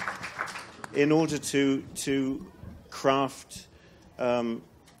 In order to craft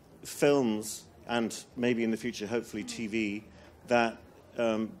films, and maybe in the future, hopefully TV, that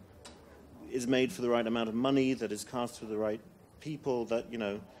is made for the right amount of money, that is cast for the right people, that,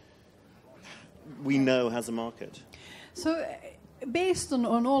 we know has a market. So, based on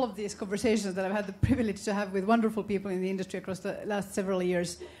all of these conversations that I've had the privilege to have with wonderful people in the industry across the last several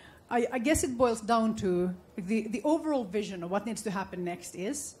years, I guess it boils down to the overall vision of what needs to happen next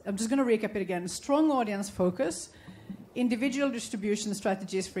is, I'm just going to recap it again, strong audience focus, individual distribution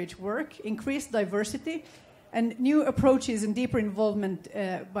strategies for each work, increased diversity, and new approaches and deeper involvement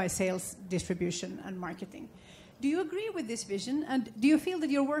by sales, distribution, and marketing. Do you agree with this vision, and do you feel that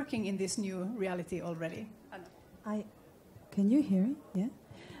you're working in this new reality already? Can you hear it? Yeah?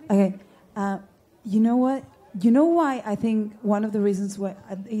 Okay. You know what? You know why I think one of the reasons why,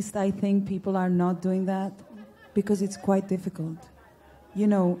 at least I think people are not doing that? Because it's quite difficult.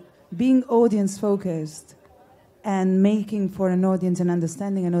 Being audience-focused and making for an audience and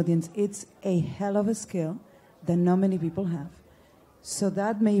understanding an audience, it's a hell of a skill that not many people have. So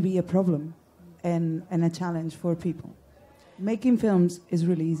that may be a problem and a challenge for people. Making films is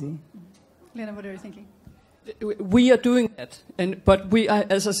really easy. Lene, what are you thinking? We are doing that, but we,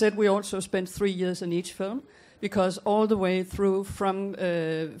 as I said, we also spent 3 years in each film, because all the way through from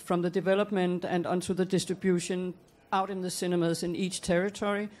the development and onto the distribution out in the cinemas in each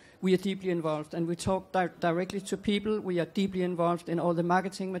territory, we are deeply involved, and we talk directly to people. We are deeply involved in all the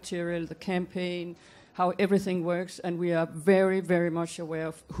marketing material, the campaign, how everything works, and we are very, very much aware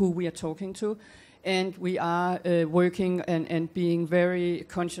of who we are talking to. And we are working and being very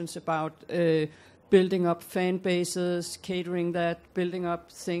conscious about building up fan bases, catering that, building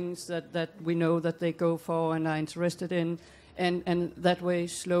up things that we know that they go for and are interested in, and that way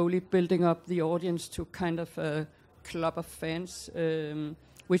slowly building up the audience to kind of a club of fans,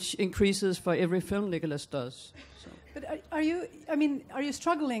 which increases for every film Nicholas does. So. But are you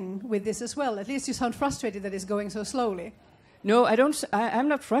struggling with this as well? At least you sound frustrated that it's going so slowly. No, I don't. I'm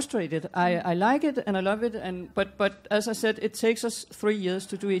not frustrated. I like it and I love it. But as I said, it takes us 3 years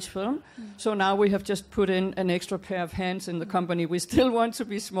to do each film. So now we have just put in an extra pair of hands in the company. We still want to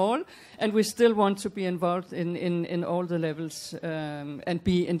be small, and we still want to be involved in all the levels and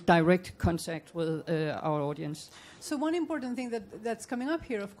be in direct contact with our audience. So one important thing that's coming up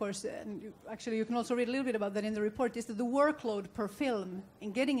here, of course, and you can also read a little bit about that in the report, is that the workload per film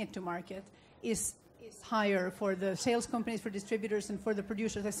in getting it to market is higher for the sales companies, for distributors, and for the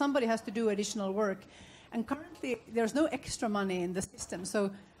producers. Like somebody has to do additional work, and currently there's no extra money in the system.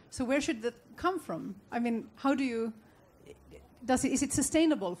 So where should that come from? I mean, how do you? Is it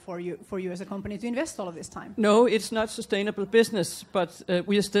sustainable for you as a company to invest all of this time? No, it's not sustainable business, but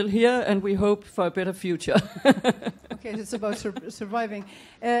we are still here, and we hope for a better future. Okay, it's about surviving.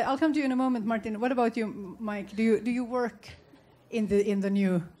 I'll come to you in a moment, Martin. What about you, Mike? Do you work in the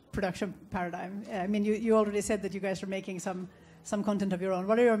new production paradigm? I mean, you already said that you guys are making some content of your own.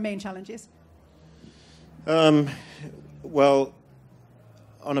 What are your main challenges? Well,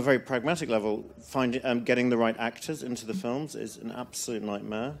 on a very pragmatic level, getting the right actors into the films is an absolute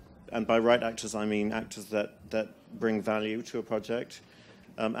nightmare. And by right actors, I mean actors that bring value to a project.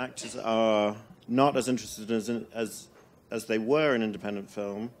 Actors are not as interested as they were in independent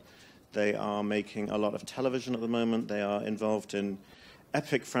film. They are making a lot of television at the moment. They are involved in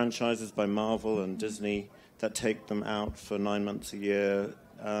epic franchises by Marvel and Disney that take them out for 9 months a year.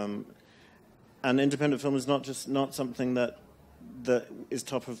 And independent film is not something that is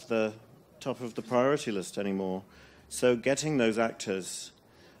top of the priority list anymore. So getting those actors,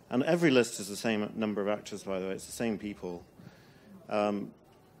 and every list is the same number of actors, by the way, it's the same people,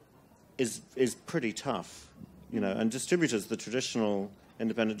 is pretty tough, And distributors, the traditional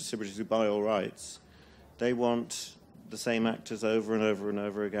independent distributors who buy all rights, they want the same actors over and over and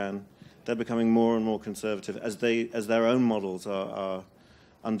over again. they're becoming more and more conservative as their own models are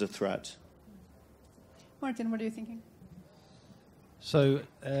under threat. Martin, what are you thinking? So,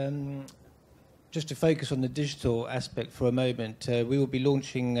 just to focus on the digital aspect for a moment, we will be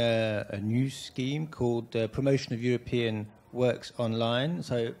launching a new scheme called Promotion of European Works Online.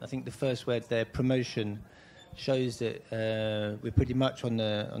 So I think the first word there, promotion, shows that we're pretty much on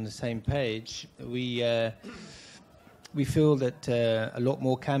the same page. We feel that a lot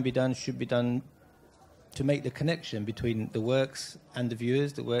more can be done, should be done, to make the connection between the works and the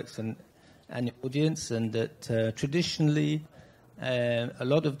viewers, the works and the audience, and that traditionally a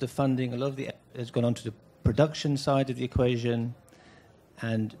lot of the funding, a lot of the effort has gone onto the production side of the equation,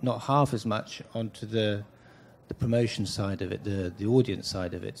 and not half as much onto the promotion side of it, the audience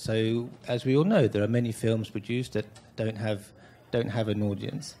side of it. So, as we all know, there are many films produced that don't have an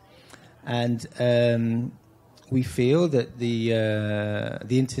audience, and we feel that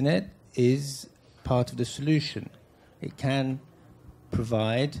the internet is part of the solution. It can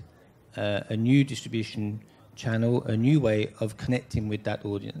provide a new distribution channel, a new way of connecting with that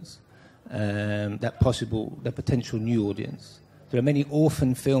audience, that potential new audience. There are many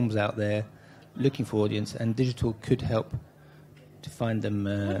orphan films out there looking for audience, and digital could help to find them.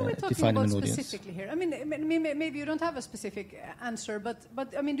 What are we talking an about audience. specifically here? I mean, maybe you don't have a specific answer, but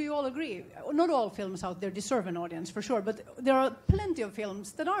I mean, do you all agree? Not all films out there deserve an audience, for sure, but there are plenty of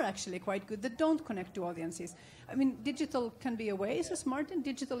films that are actually quite good that don't connect to audiences. I mean, digital can be a way, says Martin.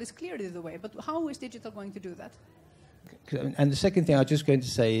 Digital is clearly the way, but how is digital going to do that? And the second thing I was just going to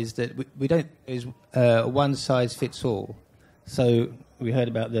say is that we don't is one size fits all. So we heard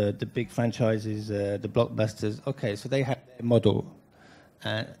about the big franchises, the blockbusters. Okay, so they have their model.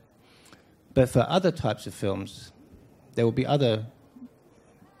 But for other types of films, there will be other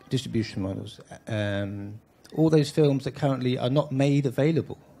distribution models. All those films that currently are not made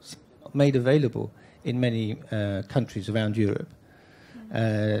available in many countries around Europe,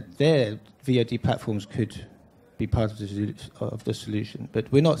 their VOD platforms could be part of the solution.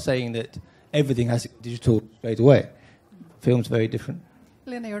 But we're not saying that everything has to be digital straight away. Films very different.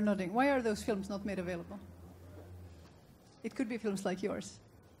 Lene, you're nodding. Why are those films not made available? It could be films like yours.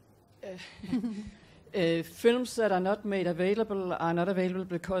 Films that are not made available are not available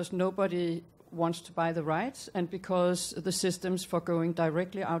because nobody wants to buy the rights, and because the systems for going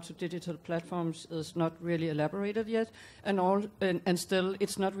directly out to digital platforms is not really elaborated yet, and still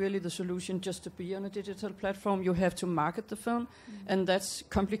it's not really the solution just to be on a digital platform. You have to market the film, and that's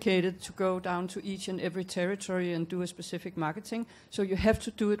complicated to go down to each and every territory and do a specific marketing. So you have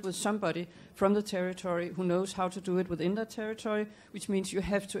to do it with somebody from the territory who knows how to do it within that territory, which means you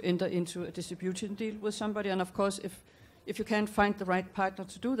have to enter into a distribution deal with somebody. And of course, if you can't find the right partner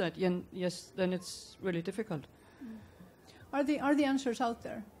to do that, then it's really difficult. Are the answers out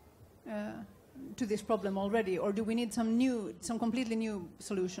there to this problem already, or do we need some completely new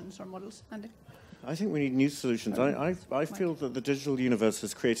solutions or models? Andy? I think we need new solutions. I feel that the digital universe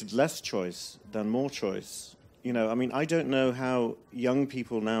has created less choice than more choice. You know, I mean, I don't know how young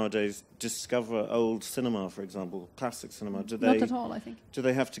people nowadays discover old cinema, for example, classic cinema. Not at all, I think. Do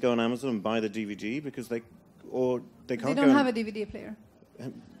they have to go on Amazon and buy the DVD because they can't? They don't have a DVD player.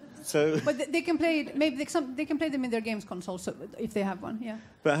 So, but they can play it. Maybe they can play them in their games console, so if they have one. Yeah.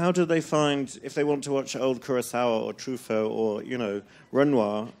 But how do they find, if they want to watch old Kurosawa or Truffaut or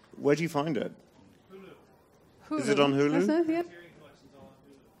Renoir? Where do you find it? Hulu. Is it on Hulu? That's it, yeah.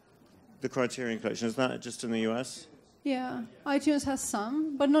 The Criterion Collection, is that just in the US? Yeah, iTunes has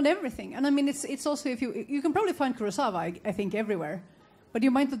some, but not everything. And I mean, it's also, if you can probably find Kurosawa, I think, everywhere, but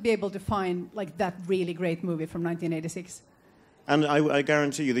you might not be able to find like that really great movie from 1986. And I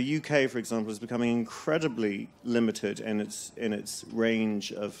guarantee you, the UK, for example, is becoming incredibly limited in its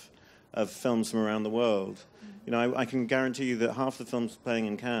range of films from around the world. You know, I can guarantee you that half the films playing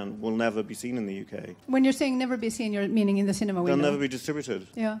in Cannes will never be seen in the UK. When you're saying never be seen, you're meaning in the cinema window? They'll never be distributed.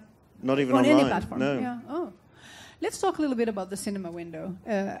 Yeah. Not even on online. Any platform. No. Yeah. Oh. Let's talk a little bit about the cinema window.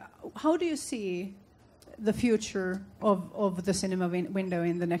 How do you see the future of the cinema window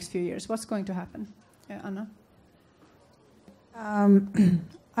in the next few years? What's going to happen? Anna?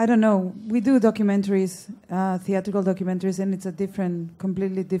 I don't know. We do documentaries, theatrical documentaries, and it's a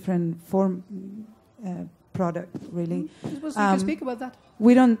completely different form product, really. You can speak about that.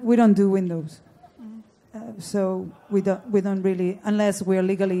 We don't do windows. So we don't really, unless we're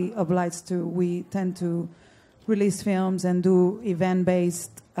legally obliged to, we tend to release films and do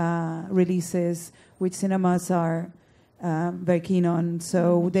event-based releases, which cinemas are very keen on.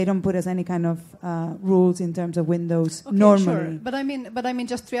 So they don't put us any kind of rules in terms of windows normally. Sure. But I mean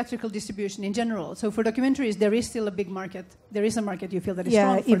just theatrical distribution in general. So for documentaries, there is still a big market. There is a market you feel that is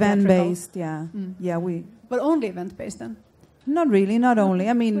strong for event-based. But only event-based then? Not really, not only.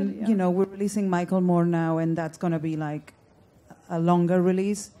 I mean, you know, we're releasing Michael Moore now, and that's going to be like a longer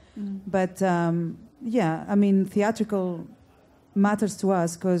release. But I mean, theatrical matters to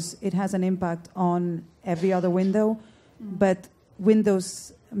us because it has an impact on every other window. But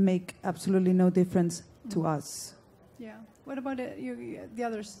windows make absolutely no difference to us. Yeah. What about the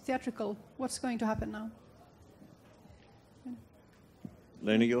others? Theatrical. What's going to happen now?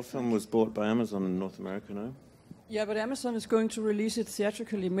 Lene, your film was bought by Amazon in North America, no? Yeah, but Amazon is going to release it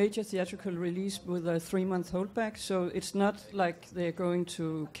theatrically, major theatrical release with a 3-month holdback. So it's not like they're going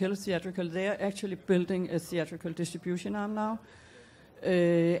to kill theatrical. They're actually building a theatrical distribution arm now.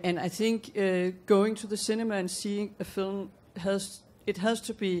 And I think going to the cinema and seeing a film has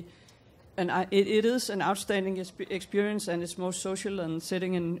to be, it is an outstanding experience, and it's more social than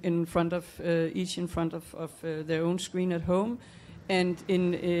sitting in front of each in front of their own screen at home. And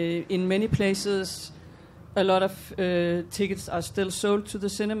in many places, a lot of tickets are still sold to the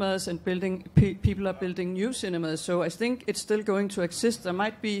cinemas, and people are building new cinemas. So I think it's still going to exist. There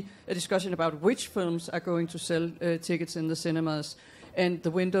might be a discussion about which films are going to sell tickets in the cinemas. And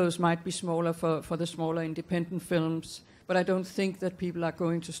the windows might be smaller for the smaller independent films. But I don't think that people are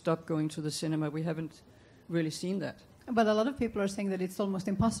going to stop going to the cinema. We haven't really seen that. But a lot of people are saying that it's almost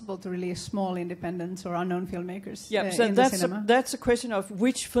impossible to release small independents or unknown filmmakers so in the cinema. That's a question of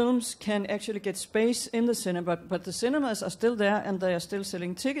which films can actually get space in the cinema. But the cinemas are still there, and they are still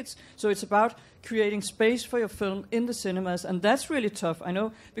selling tickets. So it's about creating space for your film in the cinemas. And that's really tough, I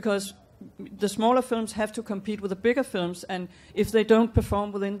know, because the smaller films have to compete with the bigger films, and if they don't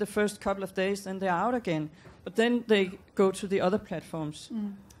perform within the first couple of days, then they're out again. But then they go to the other platforms.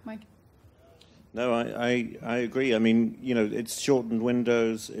 Mike? No, I agree. I mean, you know, it's shortened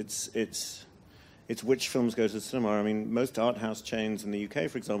windows. It's which films go to the cinema. I mean, most art house chains in the UK,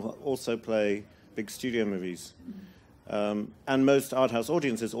 for example, also play big studio movies. And most art house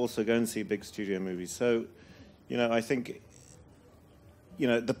audiences also go and see big studio movies. So, you know, I think, you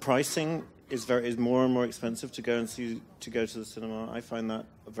know, the pricing is more and more expensive to go to the cinema. I find that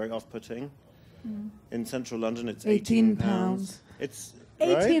very off-putting. In central London, it's £18. It's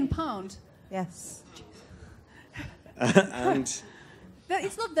 £18. Yes. And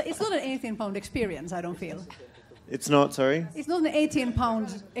it's not an £18 experience. I don't feel. It's not. Sorry. It's not an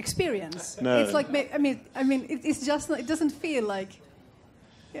 £18 experience. No. It's like it's just not, it doesn't feel like.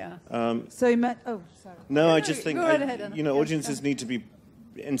 Yeah. Sorry. No, I just think right ahead, you know, audiences need to be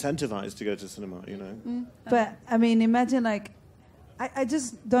incentivized to go to cinema. You know. But I mean, imagine like. I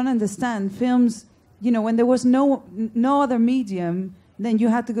just don't understand films. You know, when there was no other medium, then you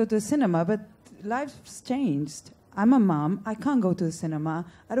had to go to the cinema. But life's changed. I'm a mom. I can't go to the cinema.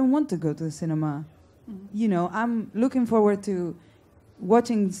 I don't want to go to the cinema. You know, I'm looking forward to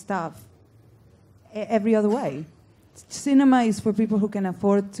watching stuff every other way. Cinema is for people who can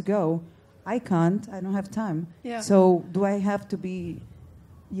afford to go. I can't. I don't have time. Yeah. So do I have to be,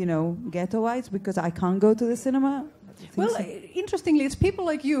 you know, ghettoized because I can't go to the cinema? Well, interestingly, it's people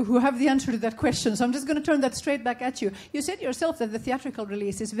like you who have the answer to that question. So I'm just going to turn that straight back at you. You said yourself that the theatrical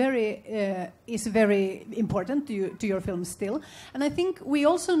release is very important to your film still. And I think we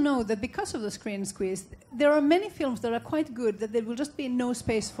also know that because of the screen squeeze, there are many films that are quite good that there will just be no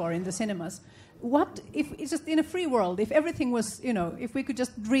space for in the cinemas. What if it's just in a free world? If everything was, you know, if we could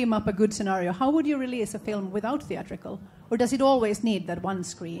just dream up a good scenario, how would you release a film without theatrical? Or does it always need that one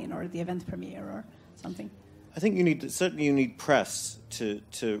screen or the event premiere or something? I think you need press to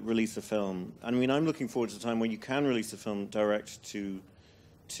release a film. I mean, I'm looking forward to the time when you can release a film direct to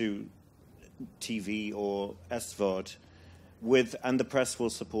TV or SVOD, and the press will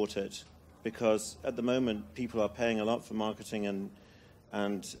support it, because at the moment people are paying a lot for marketing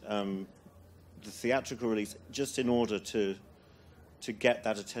and the theatrical release just in order to get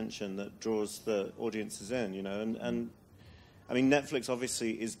that attention that draws the audiences in, you know, and I mean, Netflix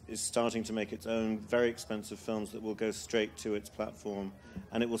obviously is starting to make its own very expensive films that will go straight to its platform,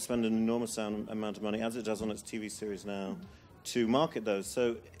 and it will spend an enormous amount of money, as it does on its TV series now, to market those.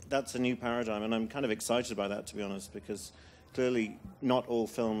 So that's a new paradigm, and I'm kind of excited by that, to be honest, because clearly not all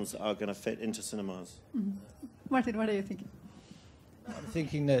films are going to fit into cinemas. Mm-hmm. Martin, what are you thinking? I'm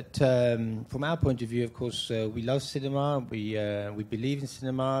thinking that from our point of view, of course, we love cinema, we believe in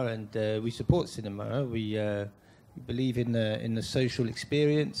cinema, and we support cinema. We believe in the social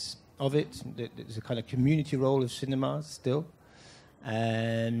experience of it. There's a kind of community role of cinema still.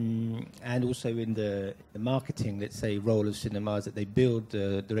 And also in the marketing, let's say, role of cinemas, that they build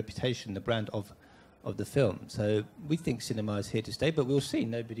the reputation, the brand of the film. So we think cinema is here to stay, but we'll see.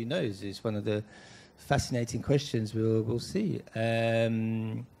 Nobody knows. It's one of the fascinating questions we'll see.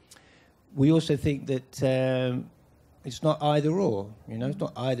 We also think that it's not either or. It's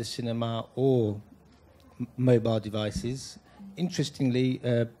not either cinema or mobile devices. Interestingly,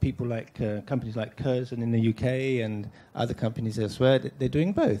 people like companies like Koljonen in the UK and other companies elsewhere, they're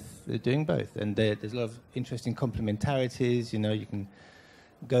doing both. And there's a lot of interesting complementarities. You can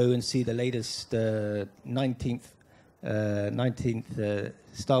go and see the latest 19th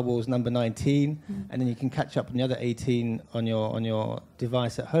Star Wars number 19, and then you can catch up on the other 18 on your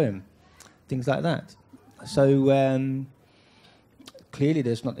device at home. Things like that. So clearly,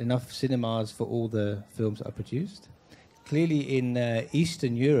 there's not enough cinemas for all the films that are produced. Clearly, in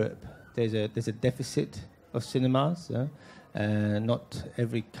Eastern Europe, there's a deficit of cinemas. Not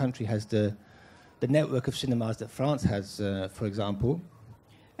every country has the network of cinemas that France has, for example.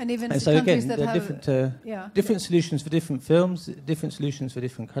 And so countries again, that there are have different solutions for different films, different solutions for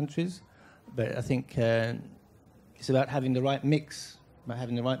different countries. But I think it's about having the right mix,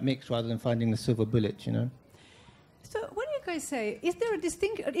 rather than finding the silver bullet. So, what do you guys say? Is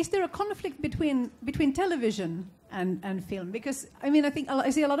there a conflict between television and film? Because I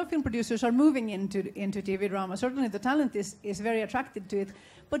see a lot of film producers are moving into TV drama. Certainly, the talent is very attracted to it,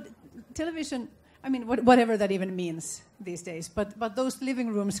 but television. Whatever that even means these days. But those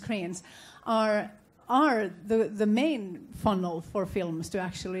living room screens are the main funnel for films to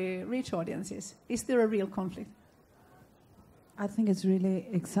actually reach audiences. Is there a real conflict? I think it's really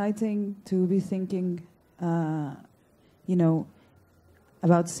exciting to be thinking,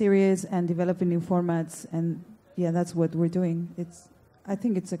 about series and developing new formats. And that's what we're doing. I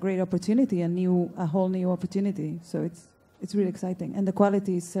think it's a great opportunity, a whole new opportunity. So it's really exciting, and the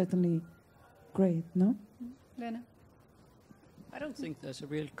quality is certainly great, no? Lene? I don't think there's a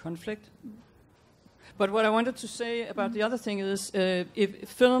real conflict. But what I wanted to say about the other thing is, if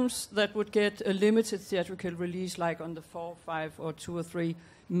films that would get a limited theatrical release, like on the 4, 5, or 2 or 3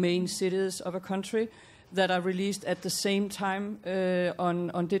 main cities of a country, that are released at the same time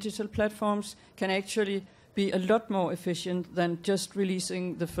on digital platforms, can actually be a lot more efficient than just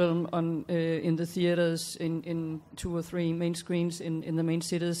releasing the film in the theaters in 2 or 3 main screens in the main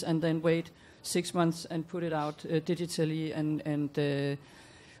cities, and then wait 6 months and put it out digitally and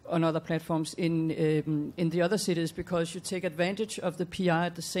on other platforms in the other cities, because you take advantage of the PR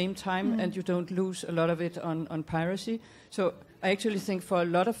at the same time and you don't lose a lot of it on piracy. So I actually think for a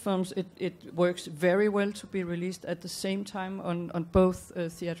lot of films it works very well to be released at the same time on both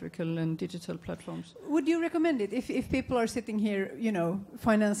theatrical and digital platforms. Would you recommend it if people are sitting here,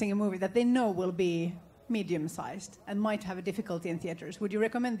 financing a movie that they know will be medium-sized and might have a difficulty in theaters? Would you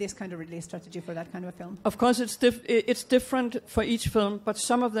recommend this kind of release strategy for that kind of a film? Of course, it's different for each film, but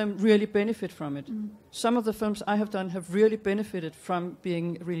some of them really benefit from it. Some of the films I have done have really benefited from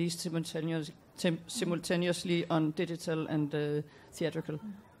being released simultaneously on digital and theatrical,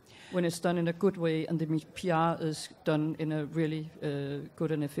 when it's done in a good way and the PR is done in a really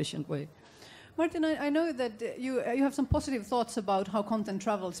good and efficient way. Martin, I know that you have some positive thoughts about how content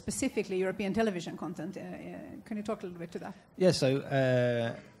travels, specifically European television content. Can you talk a little bit to that? Yeah, so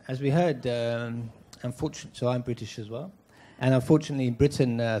as we heard, unfortunately, so I'm British as well, and unfortunately in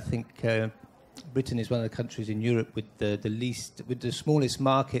Britain, I think Britain is one of the countries in Europe with the smallest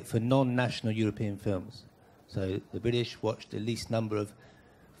market for non-national European films. So the British watch the least number of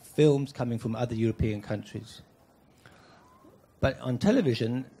films coming from other European countries. But on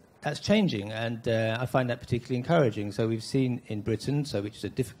television, that's changing, and I find that particularly encouraging. So we've seen in Britain, which is a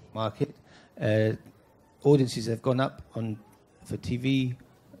different market, audiences have gone up for TV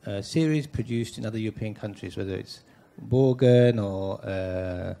series produced in other European countries, whether it's Børglum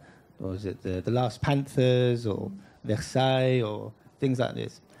or is it the Last Panthers or Versailles or things like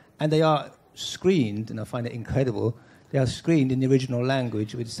this. And they are screened, and I find it incredible, they are screened in the original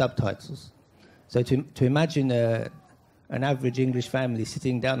language with subtitles. So to imagine an average English family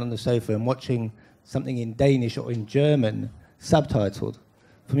sitting down on the sofa and watching something in Danish or in German subtitled,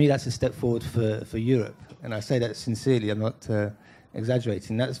 for me that's a step forward for Europe. And I say that sincerely, I'm not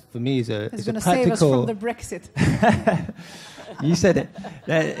exaggerating. That's, for me, is a it's going to practical... save us from the Brexit. You said it.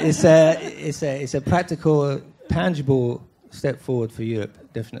 It's a practical, tangible step forward for Europe,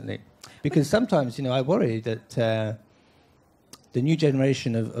 definitely. Because sometimes, I worry that the new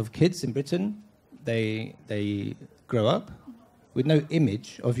generation of kids in Britain, they grow up with no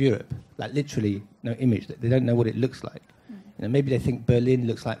image of Europe, like literally no image. They don't know what it looks like. Maybe they think Berlin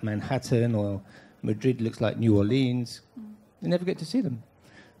looks like Manhattan or Madrid looks like New Orleans. they never get to see them.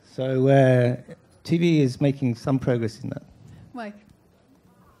 So TV is making some progress in that. Mike?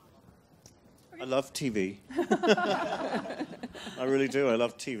 I love TV. I really do. I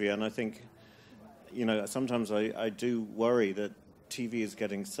love TV, and I think, you know, sometimes I do worry that TV is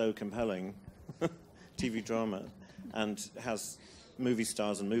getting so compelling, TV drama, and has movie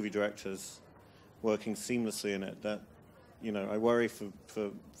stars and movie directors working seamlessly in it, that, you know, I worry for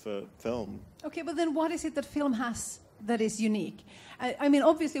film. Okay, but then what is it that film has that is unique? I mean,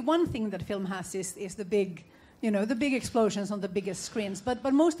 obviously one thing that film has is the big, you know, the big explosions on the biggest screens,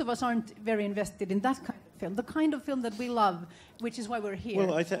 but most of us aren't very invested in that kind of film, the kind of film that we love, which is why we're here.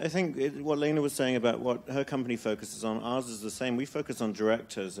 Well, I think what Lene was saying about what her company focuses on, ours is the same. We focus on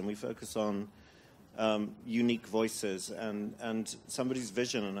directors, and we focus on unique voices and somebody's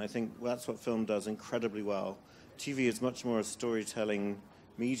vision, and I think that's what film does incredibly well. TV is much more a storytelling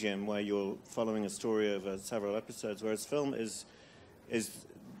medium where you're following a story over several episodes, whereas film is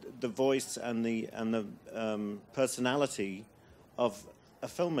the voice and the personality of a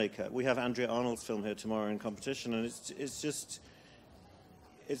filmmaker. We have Andrea Arnold's film here tomorrow in competition, and it's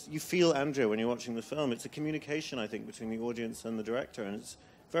you feel Andrea when you're watching the film. It's a communication, I think, between the audience and the director, and it's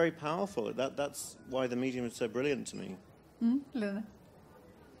very powerful. That's why the medium is so brilliant to me. Lene?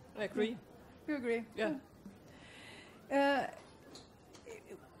 I agree. You agree? Yeah.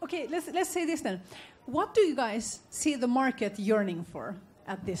 Okay, let's say this then. What do you guys see the market yearning for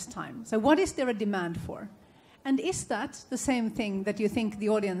at this time? So what is there a demand for? And is that the same thing that you think the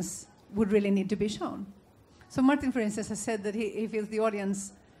audience would really need to be shown? So Martin, for instance, has said that he feels the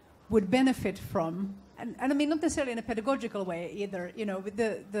audience would benefit from, and I mean not necessarily in a pedagogical way either, you know, with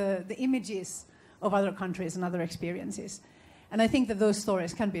the images of other countries and other experiences. And I think that those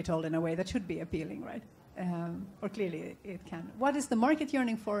stories can be told in a way that should be appealing, right? Or clearly it can. What is the market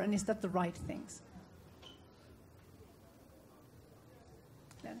yearning for, and is that the right things?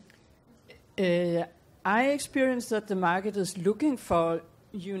 I experience that the market is looking for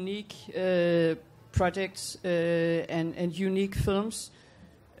unique projects and unique films.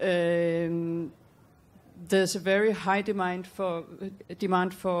 There's a very high demand for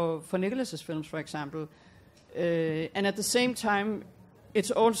Nicholas's films, for example, and at the same time,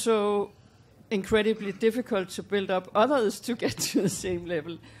 it's also incredibly difficult to build up others to get to the same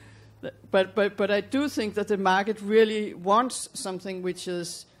level. But I do think that the market really wants something which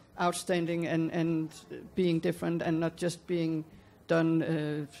is outstanding and being different and not just being done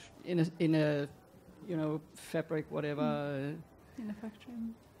in a you know, fabric, whatever. In a factory.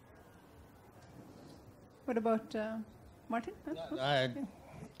 What about Martin? I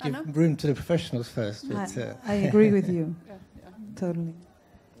give room to the professionals first. But, I agree with you. Yeah. Totally.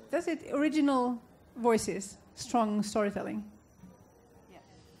 That's it. Original voices, strong storytelling. Yeah.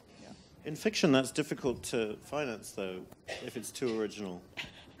 In fiction, that's difficult to finance, though, if it's too original.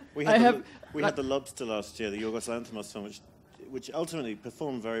 We had the Lobster last year, the Yorgos Lanthimos film, which ultimately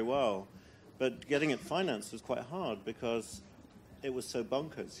performed very well, but getting it financed was quite hard because it was so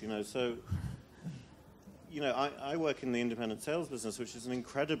bonkers, you know. So, you know, I work in the independent sales business, which is an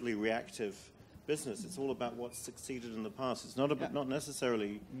incredibly reactive business. It's all about what's succeeded in the past. It's not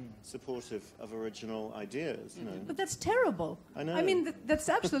necessarily supportive of original ideas, you know. But that's terrible. I know. I mean, that's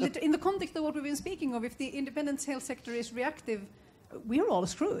absolutely in the context of what we've been speaking of. If the independent sales sector is reactive, we're all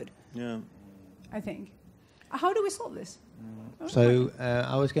screwed. Yeah. I think. How do we solve this? So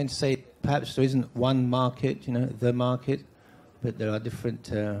I was going to say perhaps there isn't one market, you know, the market, but there are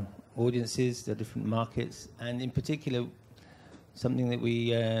different audiences, there are different markets, and in particular, something that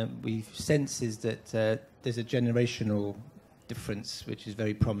we sense is that there's a generational difference which is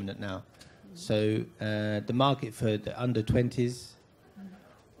very prominent now. So the market for the under 20s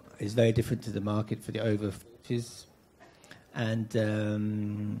is very different to the market for the over 40s.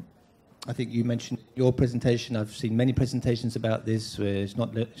 And I think you mentioned your presentation. I've seen many presentations about this where it's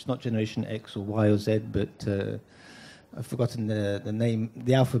not Generation X or Y or Z, but I've forgotten the name,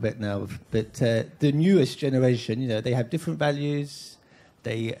 the alphabet now. But the newest generation, you know, they have different values.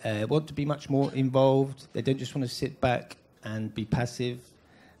 They want to be much more involved. They don't just want to sit back and be passive.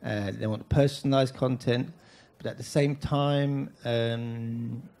 They want personalised content, but at the same time,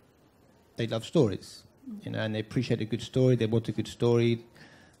 they love stories. You know, and they appreciate a good story. They want a good story.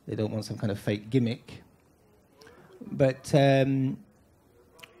 They don't want some kind of fake gimmick. But one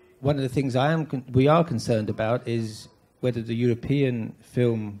of the things we are concerned about is whether the European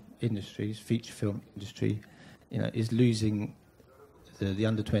film industry, feature film industry, you know, is losing the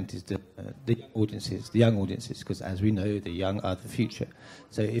under 20s, the audiences, the young audiences, because as we know, the young are the future.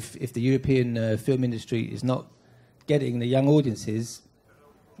 So if the European film industry is not getting the young audiences,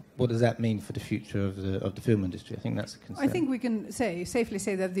 what does that mean for the future of the film industry? I think that's a concern. I think we can safely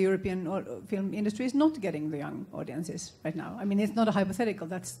say that the European film industry is not getting the young audiences right now. I mean, it's not a hypothetical.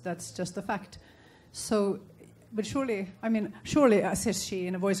 That's just a fact. So, but surely, says she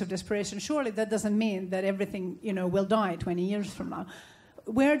in a voice of desperation, surely that doesn't mean that everything, will die 20 years from now.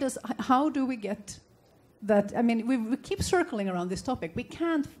 How do we get that? I mean, we keep circling around this topic. We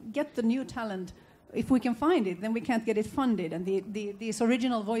can't get the new talent. If we can find it, then we can't get it funded. And these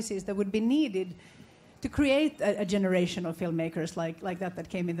original voices that would be needed to create a generation of filmmakers like that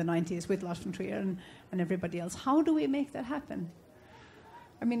came in the 90s with Lars von Trier and everybody else. How do we make that happen?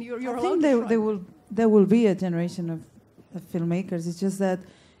 I mean, you're allowed to try. There will be a generation of filmmakers. It's just that,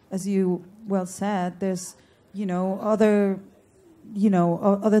 as you well said, there's, other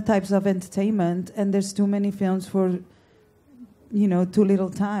types of entertainment, and there's too many films for too little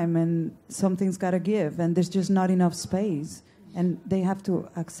time, and something's got to give, and there's just not enough space, and they have to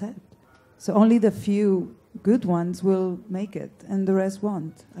accept. So only the few good ones will make it, and the rest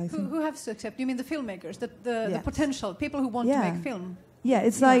won't, I think. Who have to accept? You mean the filmmakers, the Yes. potential, people who want to make film? Yeah,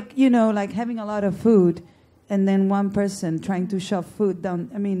 it's like, like having a lot of food, and then one person trying to shove food down.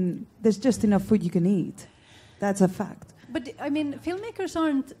 I mean, there's just enough food you can eat. That's a fact. But, I mean, filmmakers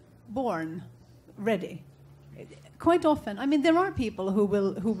aren't born ready. Quite often, I mean, there are people who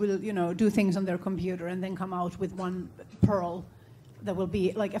will do things on their computer and then come out with one pearl that will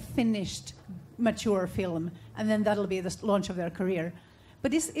be like a finished, mature film, and then that'll be the launch of their career.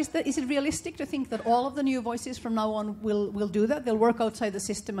 But is it realistic to think that all of the new voices from now on will do that? They'll work outside the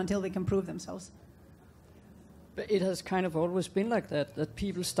system until they can prove themselves? But it has kind of always been like that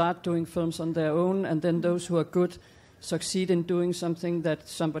people start doing films on their own, and then those who are good succeed in doing something that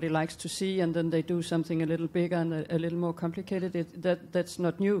somebody likes to see, and then they do something a little bigger and a little more complicated. That's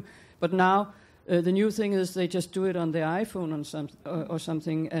not new. But now the new thing is they just do it on their iPhone or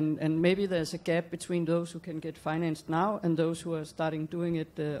something, and maybe there's a gap between those who can get financed now and those who are starting doing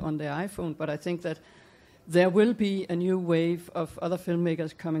it on their iPhone. But I think that there will be a new wave of other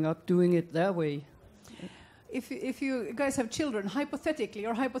filmmakers coming up doing it their way. If you guys have children, hypothetically,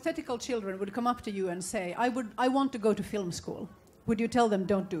 or hypothetical children would come up to you and say, I want to go to film school. Would you tell them,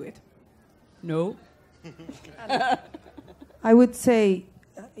 don't do it? No. I would say,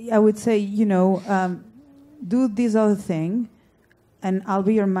 do this other thing, and I'll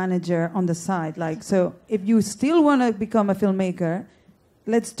be your manager on the side. Like, so if you still want to become a filmmaker,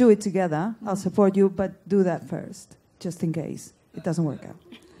 let's do it together. I'll support you, but do that first, just in case it doesn't work out.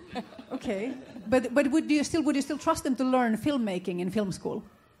 Okay. But would you still trust them to learn filmmaking in film school?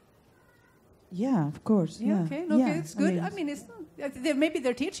 Yeah, of course. Yeah. Okay. It's good. I mean, it's maybe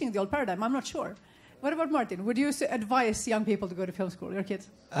they're teaching the old paradigm. I'm not sure. What about Martin? Would you advise young people to go to film school? Your kids?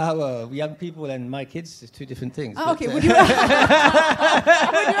 Well, young people and my kids is two different things. Okay. Would you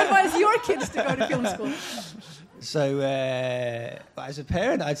advise your kids to go to film school? So, as a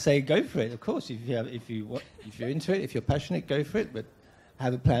parent, I'd say go for it. Of course, if you're into it, if you're passionate, go for it. But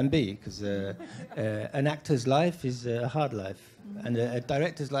have a plan B, because an actor's life is a hard life, and a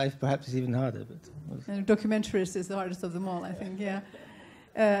director's life perhaps is even harder. But and a documentarist is the hardest of them all, I think. Yeah,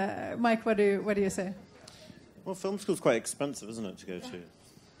 Mike, what do you say? Well, film school's quite expensive, isn't it, to go to?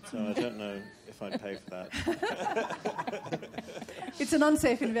 So I don't know if I'd pay for that. It's an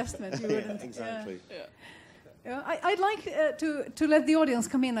unsafe investment. You wouldn't. Yeah, exactly. Yeah. I'd like to let the audience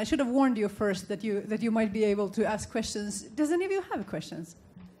come in. I should have warned you first that you might be able to ask questions. Does any of you have questions?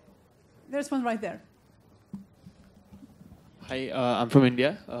 There's one right there. Hi, I'm from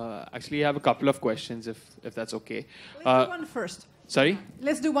India. Actually, I have a couple of questions, if that's okay. Let's do one first. Sorry?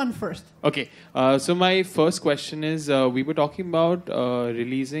 Let's do one first. Okay. So my first question is, we were talking about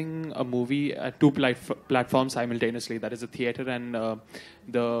releasing a movie at two platforms simultaneously. That is a theater and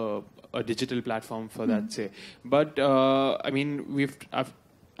a digital platform for that, say. But, I mean,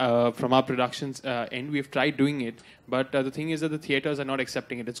 from our productions end, we've tried doing it. But the thing is that the theaters are not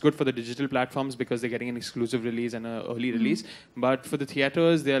accepting it. It's good for the digital platforms because they're getting an exclusive release and an early release. But for the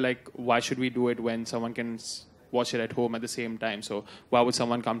theaters, they're like, why should we do it when someone can watch it at home at the same time? So why would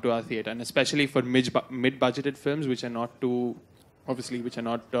someone come to our theater? And especially for mid-budgeted films, which are not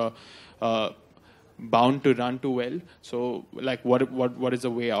bound to run too well. So, like, what is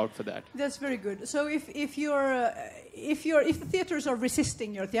the way out for that? That's very good. So, if the theaters are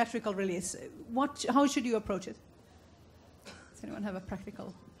resisting your theatrical release, how should you approach it? Does anyone have a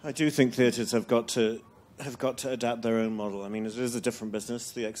practical? I do think theatres have got to adapt their own model. I mean, it is a different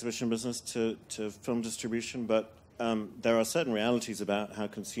business, the exhibition business, to film distribution, but there are certain realities about how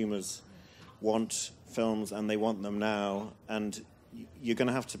consumers want films, and they want them now, and you're going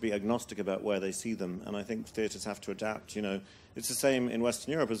to have to be agnostic about where they see them, and I think theatres have to adapt. You know, It's the same in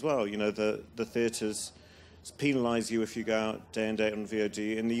Western Europe as well. You know, the theatres penalise you if you go out day and date on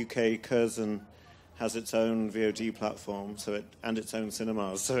VOD. In the UK, Curzon has its own VOD platform, and its own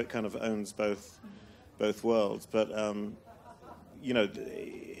cinemas, so it kind of owns both worlds. But you know,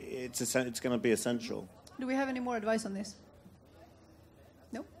 it's going to be essential. Do we have any more advice on this?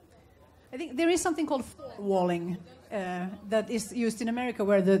 No? I think there is something called walling that is used in America,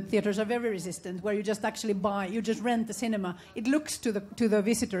 where the theaters are very resistant, where you just actually you just rent the cinema. It looks to the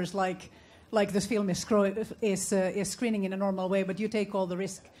visitors like this film is screening in a normal way, but you take all the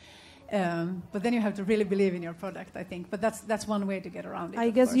risk. But then you have to really believe in your product, I think. But that's one way to get around it. I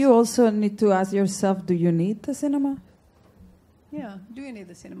guess you also need to ask yourself, do you need the cinema? Yeah, do you need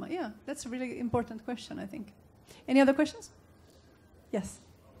the cinema? Yeah, that's a really important question, I think. Any other questions? Yes.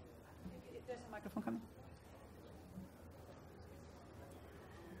 There's a microphone coming.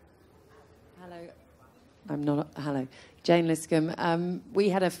 Hello. Hello. Jane Liscombe. We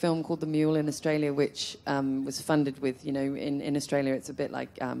had a film called The Mule in Australia, which was funded with, you know, in Australia it's a bit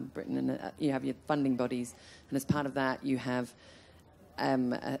like Britain, and you have your funding bodies, and as part of that you have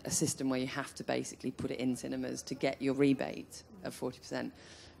a system where you have to basically put it in cinemas to get your rebate of 40%.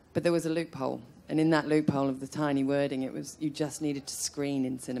 But there was a loophole, and in that loophole of the tiny wording, it was you just needed to screen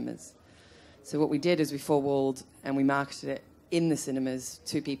in cinemas. So what we did is we four-walled and we marketed it in the cinemas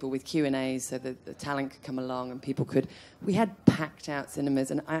to people with Q&As so that the talent could come along and people could... We had packed out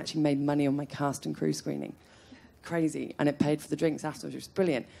cinemas, and I actually made money on my cast and crew screening. Crazy. And it paid for the drinks afterwards, which was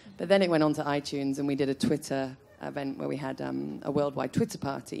brilliant. But then it went on to iTunes, and we did a Twitter event where we had a worldwide Twitter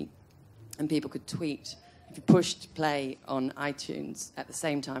party, and people could tweet. If you pushed play on iTunes at the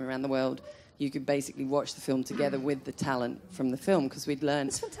same time around the world, you could basically watch the film together with the talent from the film, because we'd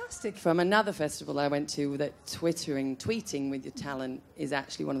learned from another festival I went to that tweeting with your talent is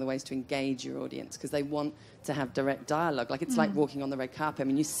actually one of the ways to engage your audience, because they want to have direct dialogue. Like, it's like walking on the red carpet. I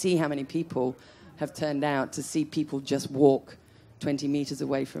mean, you see how many people have turned out to see people just walk 20 meters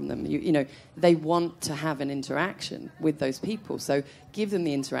away from them. You know, they want to have an interaction with those people. So give them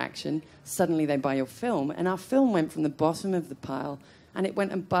the interaction. Suddenly they buy your film. And our film went from the bottom of the pile and it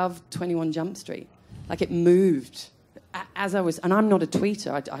went above 21 Jump Street. Like, it moved as I was... And I'm not a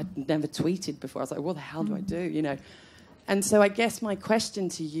tweeter. I'd never tweeted before. I was like, what the hell do I do, you know? And so I guess my question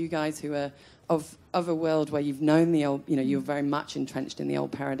to you guys who are of a world where you've known the old... You know, you're very much entrenched in the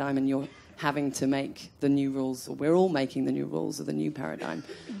old paradigm and you're having to make the new rules, or we're all making the new rules of the new paradigm.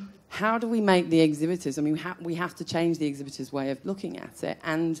 How do we make the exhibitors... I mean, we have to change the exhibitors' way of looking at it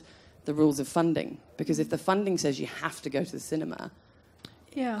and the rules of funding. Because if the funding says you have to go to the cinema...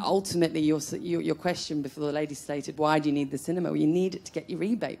 Yeah. Ultimately, your question before the lady stated, why do you need the cinema? Well, you need it to get your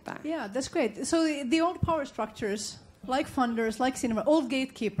rebate back. Yeah, that's great. So the old power structures, like funders, like cinema, old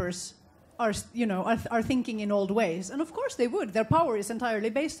gatekeepers are thinking in old ways. And of course they would. Their power is entirely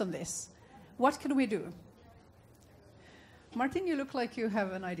based on this. What can we do? Martin, you look like you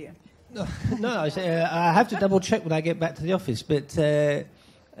have an idea. No, I have to double check when I get back to the office, but...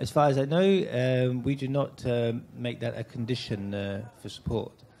 as far as I know, we do not make that a condition for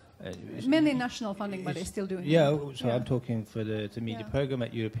support. Many national funding bodies still doing it. Yeah, so I'm talking for the media program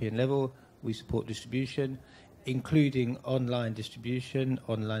at European level. We support distribution, including online distribution,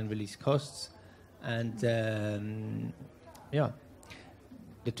 online release costs, and the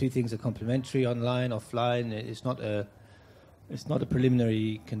two things are complementary: online, offline. It's not a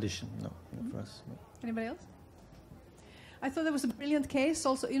preliminary condition, no, for us. No. Anybody else? I thought there was a brilliant case.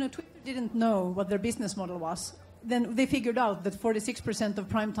 Also, Twitter didn't know what their business model was. Then they figured out that 46% of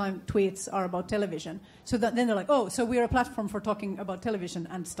primetime tweets are about television. So then they're like, oh, so we're a platform for talking about television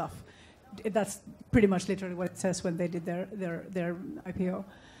and stuff. That's pretty much literally what it says when they did their IPO.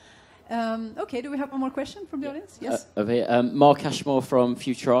 Okay, do we have one more question from the audience? Yes. Over here. Mark Ashmore from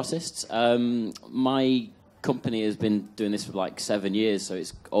Future Artists. My company has been doing this for like 7 years, so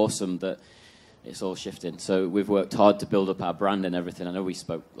it's awesome that it's all shifting. So we've worked hard to build up our brand and everything. I know we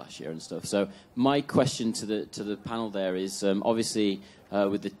spoke last year and stuff. So my question to the panel there is, obviously,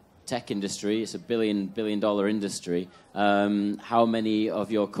 with the tech industry, it's a billion-dollar industry. How many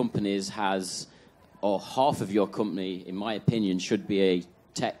of your companies has, or half of your company, in my opinion, should be a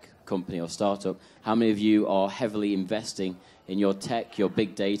tech company or startup? How many of you are heavily investing in your tech, your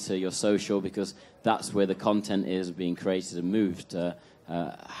big data, your social, because that's where the content is being created and moved?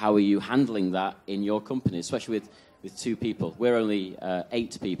 How are you handling that in your company, especially with 2 people? We're only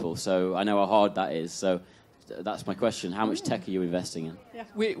 8 people, so I know how hard that is. So that's my question. How much tech are you investing in? Yeah.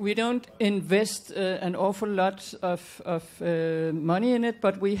 We don't invest an awful lot of money in it,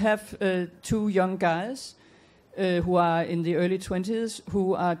 but we have 2 young guys who are in the early 20s,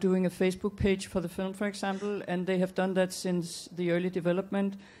 who are doing a Facebook page for the film, for example, and they have done that since the early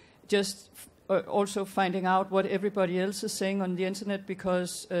development, just also finding out what everybody else is saying on the internet,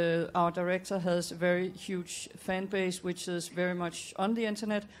 because our director has a very huge fan base, which is very much on the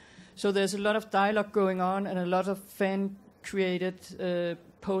internet. So there's a lot of dialogue going on and a lot of fan-created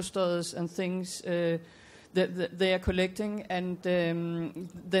posters and things that they are collecting, and then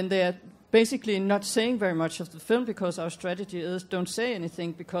they are basically not saying very much of the film, because our strategy is don't say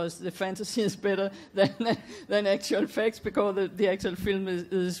anything, because the fantasy is better than actual facts, because the actual film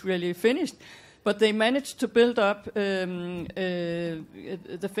is really finished. But they managed to build up the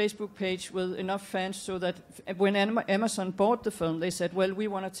Facebook page with enough fans so that when Amazon bought the film, they said, well, we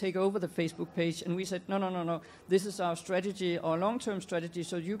want to take over the Facebook page. And we said, no. This is our strategy, our long-term strategy,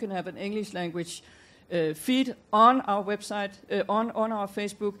 so you can have an English language feed on our website, on our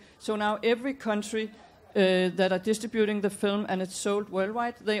Facebook. So now every country that are distributing the film and it's sold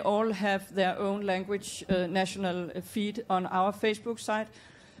worldwide, they all have their own language national feed on our Facebook site,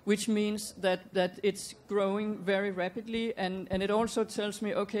 which means that it's growing very rapidly, and it also tells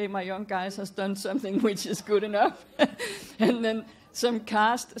me, okay, my young guys has done something which is good enough. And then some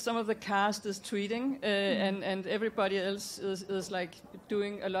of the cast is tweeting, and everybody else is like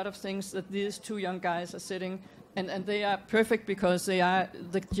doing a lot of things that these two young guys are sitting, and they are perfect because they are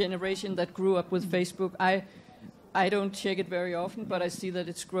the generation that grew up with Facebook. I don't check it very often, but I see that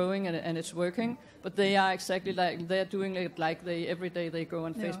it's growing and it's working. But they are exactly like, they're doing it like every day they go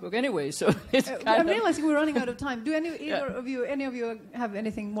on Facebook anyway. So it's I'm realizing we're running out of time. Do any of you have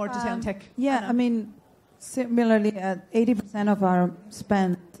anything more to say on tech? Yeah, Anna? I mean, similarly, 80% of our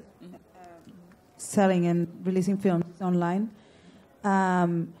spend selling and releasing films online.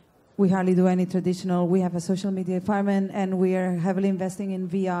 We hardly do any traditional. We have a social media department, and we are heavily investing in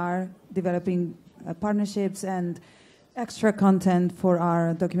VR, developing partnerships and extra content for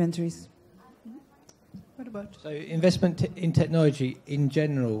our documentaries. What about? So investment in technology in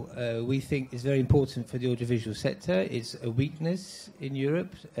general, we think is very important for the audiovisual sector. It's a weakness in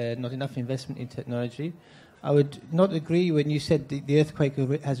Europe, not enough investment in technology. I would not agree when you said the earthquake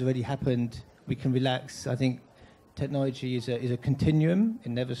has already happened, we can relax. I think technology is a continuum, it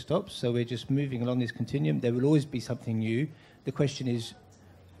never stops, so we're just moving along this continuum. There will always be something new. The question is,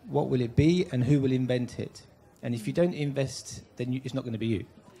 what will it be and who will invent it? And if you don't invest, then it's not going to be you.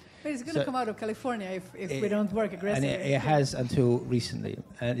 But it's going to come out of California if we don't work aggressively. And it has until recently.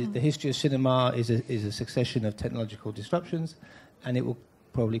 And the history of cinema is a succession of technological disruptions, and it will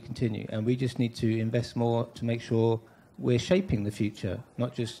probably continue. And we just need to invest more to make sure we're shaping the future,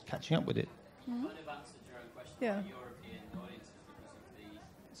 not just catching up with it. Mm-hmm. Kind of answered your own question about European audiences because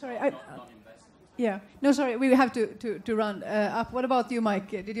of the sorry, non-investment. Yeah. No, sorry, we have to run up. What about you, Mike?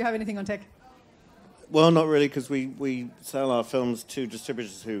 Did you have anything on tech? Well, not really, because we sell our films to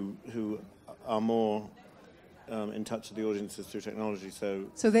distributors who are more in touch with the audiences through technology.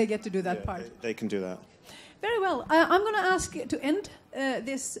 So they get to do that part. They can do that. Very well. I'm going to ask to end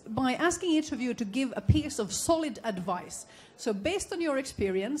this by asking each of you to give a piece of solid advice. So based on your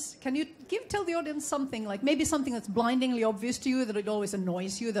experience, can you tell the audience something, like maybe something that's blindingly obvious to you, that it always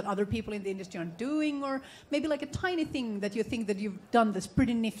annoys you, that other people in the industry aren't doing, or maybe like a tiny thing that you think that you've done that's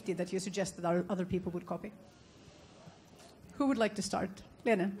pretty nifty that you suggest that other people would copy? Who would like to start?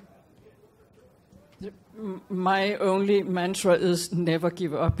 Lene? My only mantra is never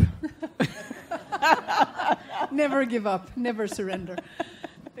give up. Never give up, never surrender.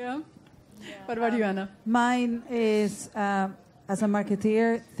 Yeah? What about you, Anna? Mine is, as a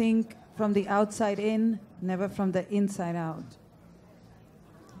marketeer, think from the outside in, never from the inside out.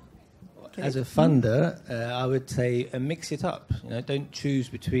 Okay. As a funder, I would say mix it up. Don't choose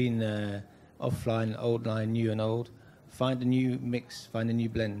between offline, online, new and old. Find a new mix, find a new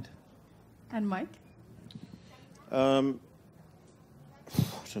blend. And Mike? I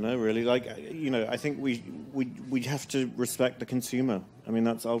don't know, really. I think we have to respect the consumer. I mean,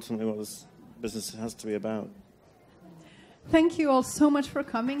 that's ultimately what this business has to be about. Thank you all so much for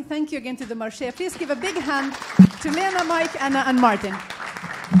coming. Thank you again to the Marché. Please give a big hand to Lena, Mike, Anna, and Martin.